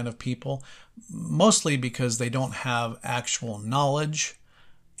those kind of people, mostly because they don't have actual knowledge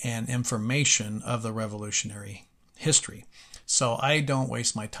and information of the revolutionary history. So I don't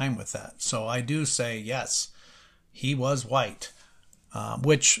waste my time with that. So I do say, yes, he was white,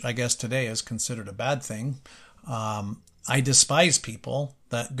 which I guess today is considered a bad thing. I despise people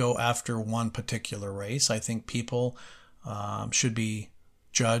that go after one particular race. I think people should be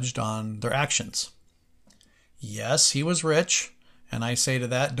judged on their actions. Yes, he was rich, and I say to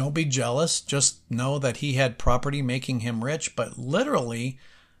that, don't be jealous. Just know that he had property making him rich, but literally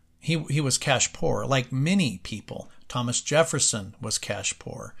he was cash poor, like many people. Thomas Jefferson was cash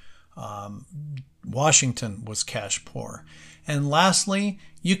poor. Washington was cash poor. And lastly,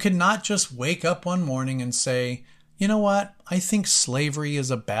 you could not just wake up one morning and say, you know what, I think slavery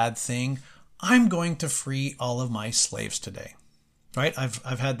is a bad thing. I'm going to free all of my slaves today. Right?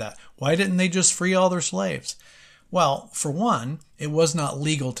 I've had that. Why didn't they just free all their slaves? Well, for one, it was not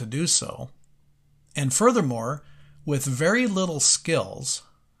legal to do so. And furthermore, with very little skills,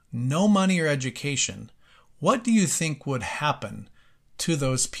 no money or education, what do you think would happen to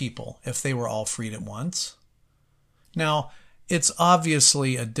those people if they were all freed at once? Now, it's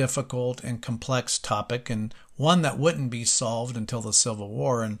obviously a difficult and complex topic, and one that wouldn't be solved until the Civil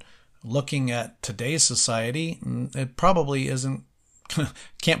War. And looking at today's society, it probably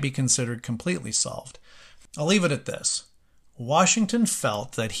can't be considered completely solved. I'll leave it at this. Washington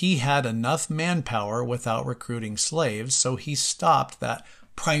felt that he had enough manpower without recruiting slaves, so he stopped that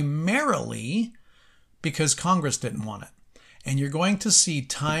primarily because Congress didn't want it. And you're going to see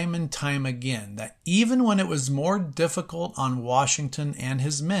time and time again that even when it was more difficult on Washington and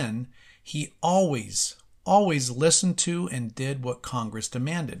his men, he always listened to and did what Congress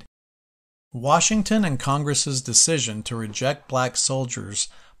demanded. Washington and Congress's decision to reject black soldiers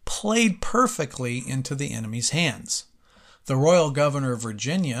played perfectly into the enemy's hands. The royal governor of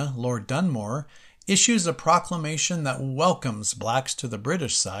Virginia, Lord Dunmore, issues a proclamation that welcomes blacks to the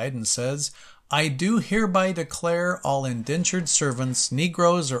British side and says, I do hereby declare all indentured servants,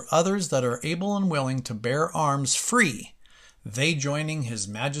 Negroes, or others that are able and willing to bear arms free, they joining His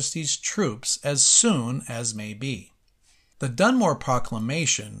Majesty's troops as soon as may be. The Dunmore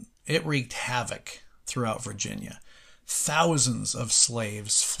Proclamation, it wreaked havoc throughout Virginia. Thousands of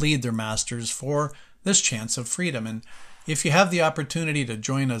slaves fled their masters for this chance of freedom. And if you have the opportunity to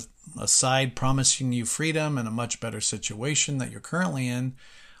join a side promising you freedom and a much better situation that you're currently in,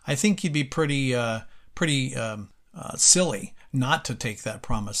 I think you'd be pretty silly not to take that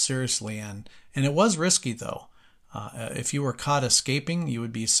promise seriously. And it was risky, though. If you were caught escaping, you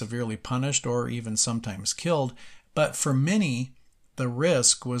would be severely punished or even sometimes killed. But for many, the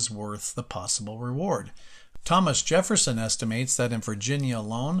risk was worth the possible reward. Thomas Jefferson estimates that in Virginia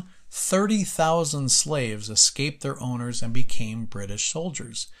alone, 30,000 slaves escaped their owners and became British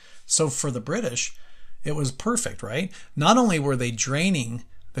soldiers. So for the British, it was perfect, right? Not only were they draining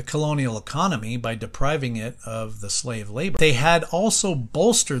the colonial economy by depriving it of the slave labor, they had also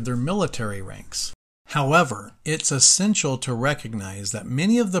bolstered their military ranks. However, it's essential to recognize that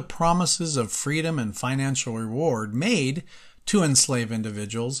many of the promises of freedom and financial reward made to enslaved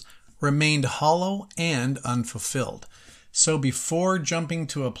individuals remained hollow and unfulfilled. So before jumping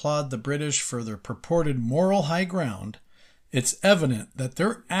to applaud the British for their purported moral high ground, it's evident that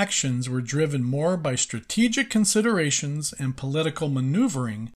their actions were driven more by strategic considerations and political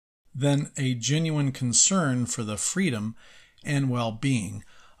maneuvering than a genuine concern for the freedom and well-being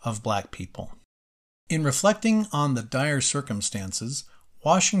of black people. In reflecting on the dire circumstances,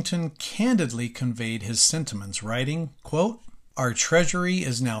 Washington candidly conveyed his sentiments, writing, quote, Our treasury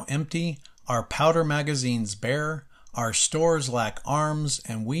is now empty, our powder magazines bare, our stores lack arms,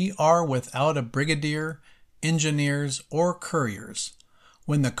 and we are without a brigadier, engineers, or couriers.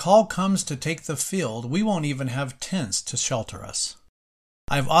 When the call comes to take the field, we won't even have tents to shelter us.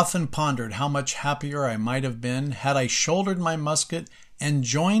 I've often pondered how much happier I might have been had I shouldered my musket and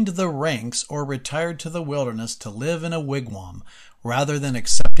joined the ranks or retired to the wilderness to live in a wigwam, rather than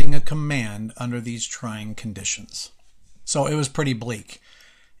accepting a command under these trying conditions. So it was pretty bleak.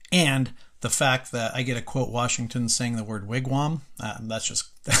 And the fact that I get to quote Washington saying the word wigwam, that's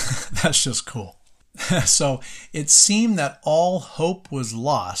just cool. So it seemed that all hope was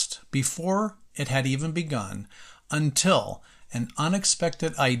lost before it had even begun, until an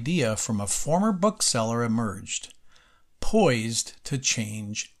unexpected idea from a former bookseller emerged, poised to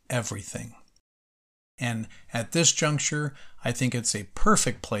change everything. And at this juncture, I think it's a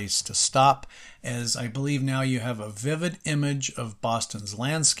perfect place to stop, as I believe now you have a vivid image of Boston's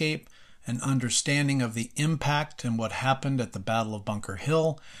landscape, an understanding of the impact and what happened at the Battle of Bunker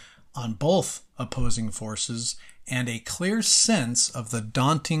Hill on both opposing forces, and a clear sense of the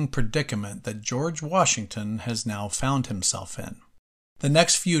daunting predicament that George Washington has now found himself in. The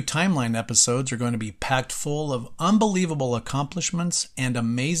next few timeline episodes are going to be packed full of unbelievable accomplishments and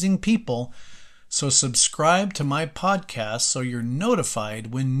amazing people, So subscribe to my podcast so you're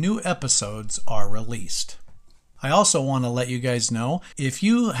notified when new episodes are released. I also want to let you guys know, if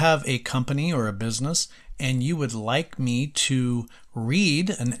you have a company or a business and you would like me to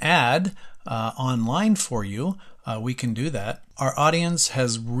read an ad online for you, we can do that. Our audience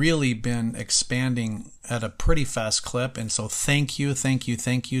has really been expanding at a pretty fast clip, and so thank you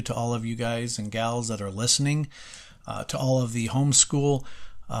to all of you guys and gals that are listening, to all of the homeschool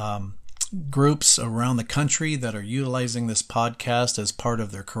groups around the country that are utilizing this podcast as part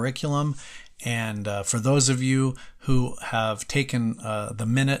of their curriculum. And for those of you who have taken the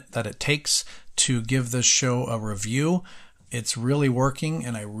minute that it takes to give this show a review, it's really working,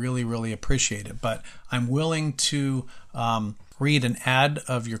 and I really, really appreciate it. But I'm willing to read an ad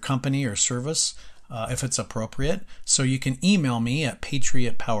of your company or service if it's appropriate. So you can email me at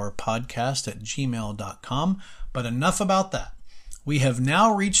patriotpowerpodcast@gmail.com. But enough about that. We have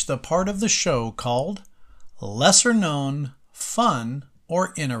now reached the part of the show called Lesser Known, Fun,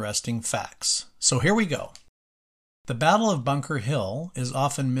 or Interesting Facts. So here we go. The Battle of Bunker Hill is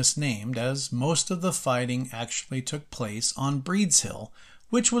often misnamed, as most of the fighting actually took place on Breed's Hill,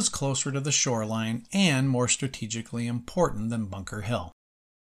 which was closer to the shoreline and more strategically important than Bunker Hill.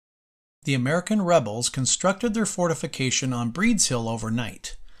 The American rebels constructed their fortification on Breed's Hill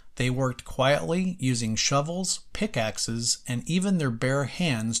overnight. They worked quietly, using shovels, pickaxes, and even their bare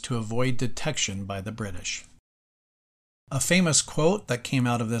hands to avoid detection by the British. A famous quote that came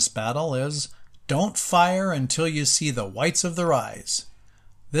out of this battle is, "Don't fire until you see the whites of their eyes."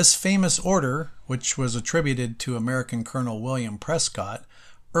 This famous order, which was attributed to American Colonel William Prescott,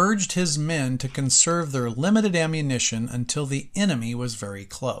 urged his men to conserve their limited ammunition until the enemy was very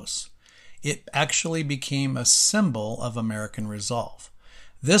close. It actually became a symbol of American resolve.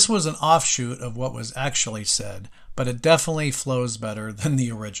 This was an offshoot of what was actually said, but it definitely flows better than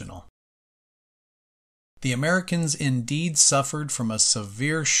the original. The Americans indeed suffered from a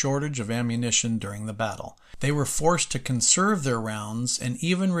severe shortage of ammunition during the battle. They were forced to conserve their rounds and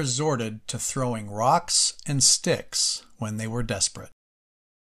even resorted to throwing rocks and sticks when they were desperate.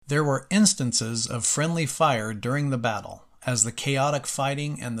 There were instances of friendly fire during the battle, as the chaotic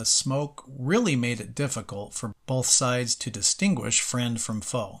fighting and the smoke really made it difficult for both sides to distinguish friend from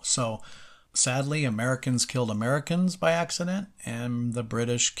foe. So, sadly, Americans killed Americans by accident, and the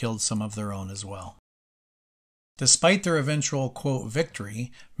British killed some of their own as well. Despite their eventual, quote,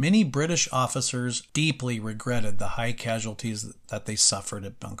 victory, many British officers deeply regretted the high casualties that they suffered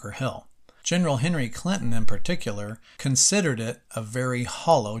at Bunker Hill. General Henry Clinton, in particular, considered it a very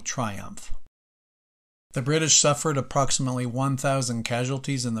hollow triumph. The British suffered approximately 1,000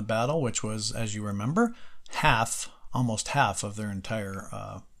 casualties in the battle, which was, as you remember, almost half of their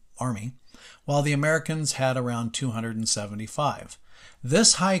entire army, while the Americans had around 275.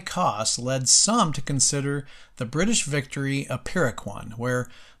 This high cost led some to consider the British victory a Pyrrhic one, where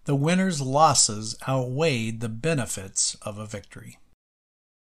the winners' losses outweighed the benefits of a victory.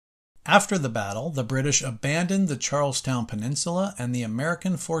 After the battle, the British abandoned the Charlestown Peninsula and the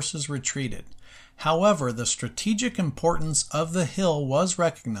American forces retreated. However, the strategic importance of the hill was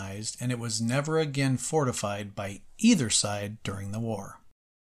recognized, and it was never again fortified by either side during the war.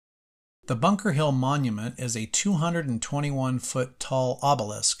 The Bunker Hill Monument is a 221-foot tall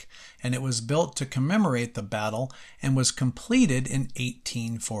obelisk, and it was built to commemorate the battle and was completed in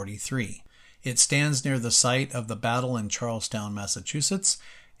 1843. It stands near the site of the battle in Charlestown, Massachusetts,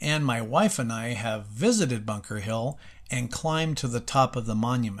 and my wife and I have visited Bunker Hill and climbed to the top of the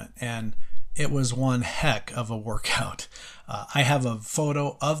monument, and it was one heck of a workout. I have a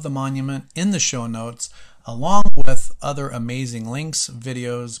photo of the monument in the show notes, along with other amazing links,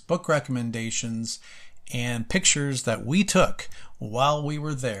 videos, book recommendations, and pictures that we took while we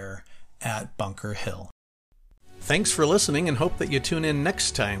were there at Bunker Hill. Thanks for listening, and hope that you tune in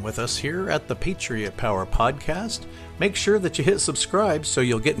next time with us here at the Patriot Power Podcast. Make sure that you hit subscribe so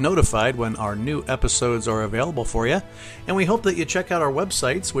you'll get notified when our new episodes are available for you. And we hope that you check out our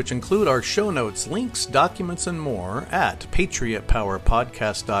websites, which include our show notes, links, documents, and more at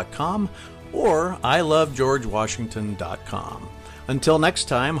patriotpowerpodcast.com or ilovegeorgewashington.com. Until next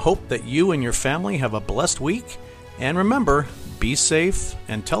time, hope that you and your family have a blessed week. And remember, be safe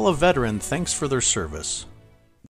and tell a veteran thanks for their service.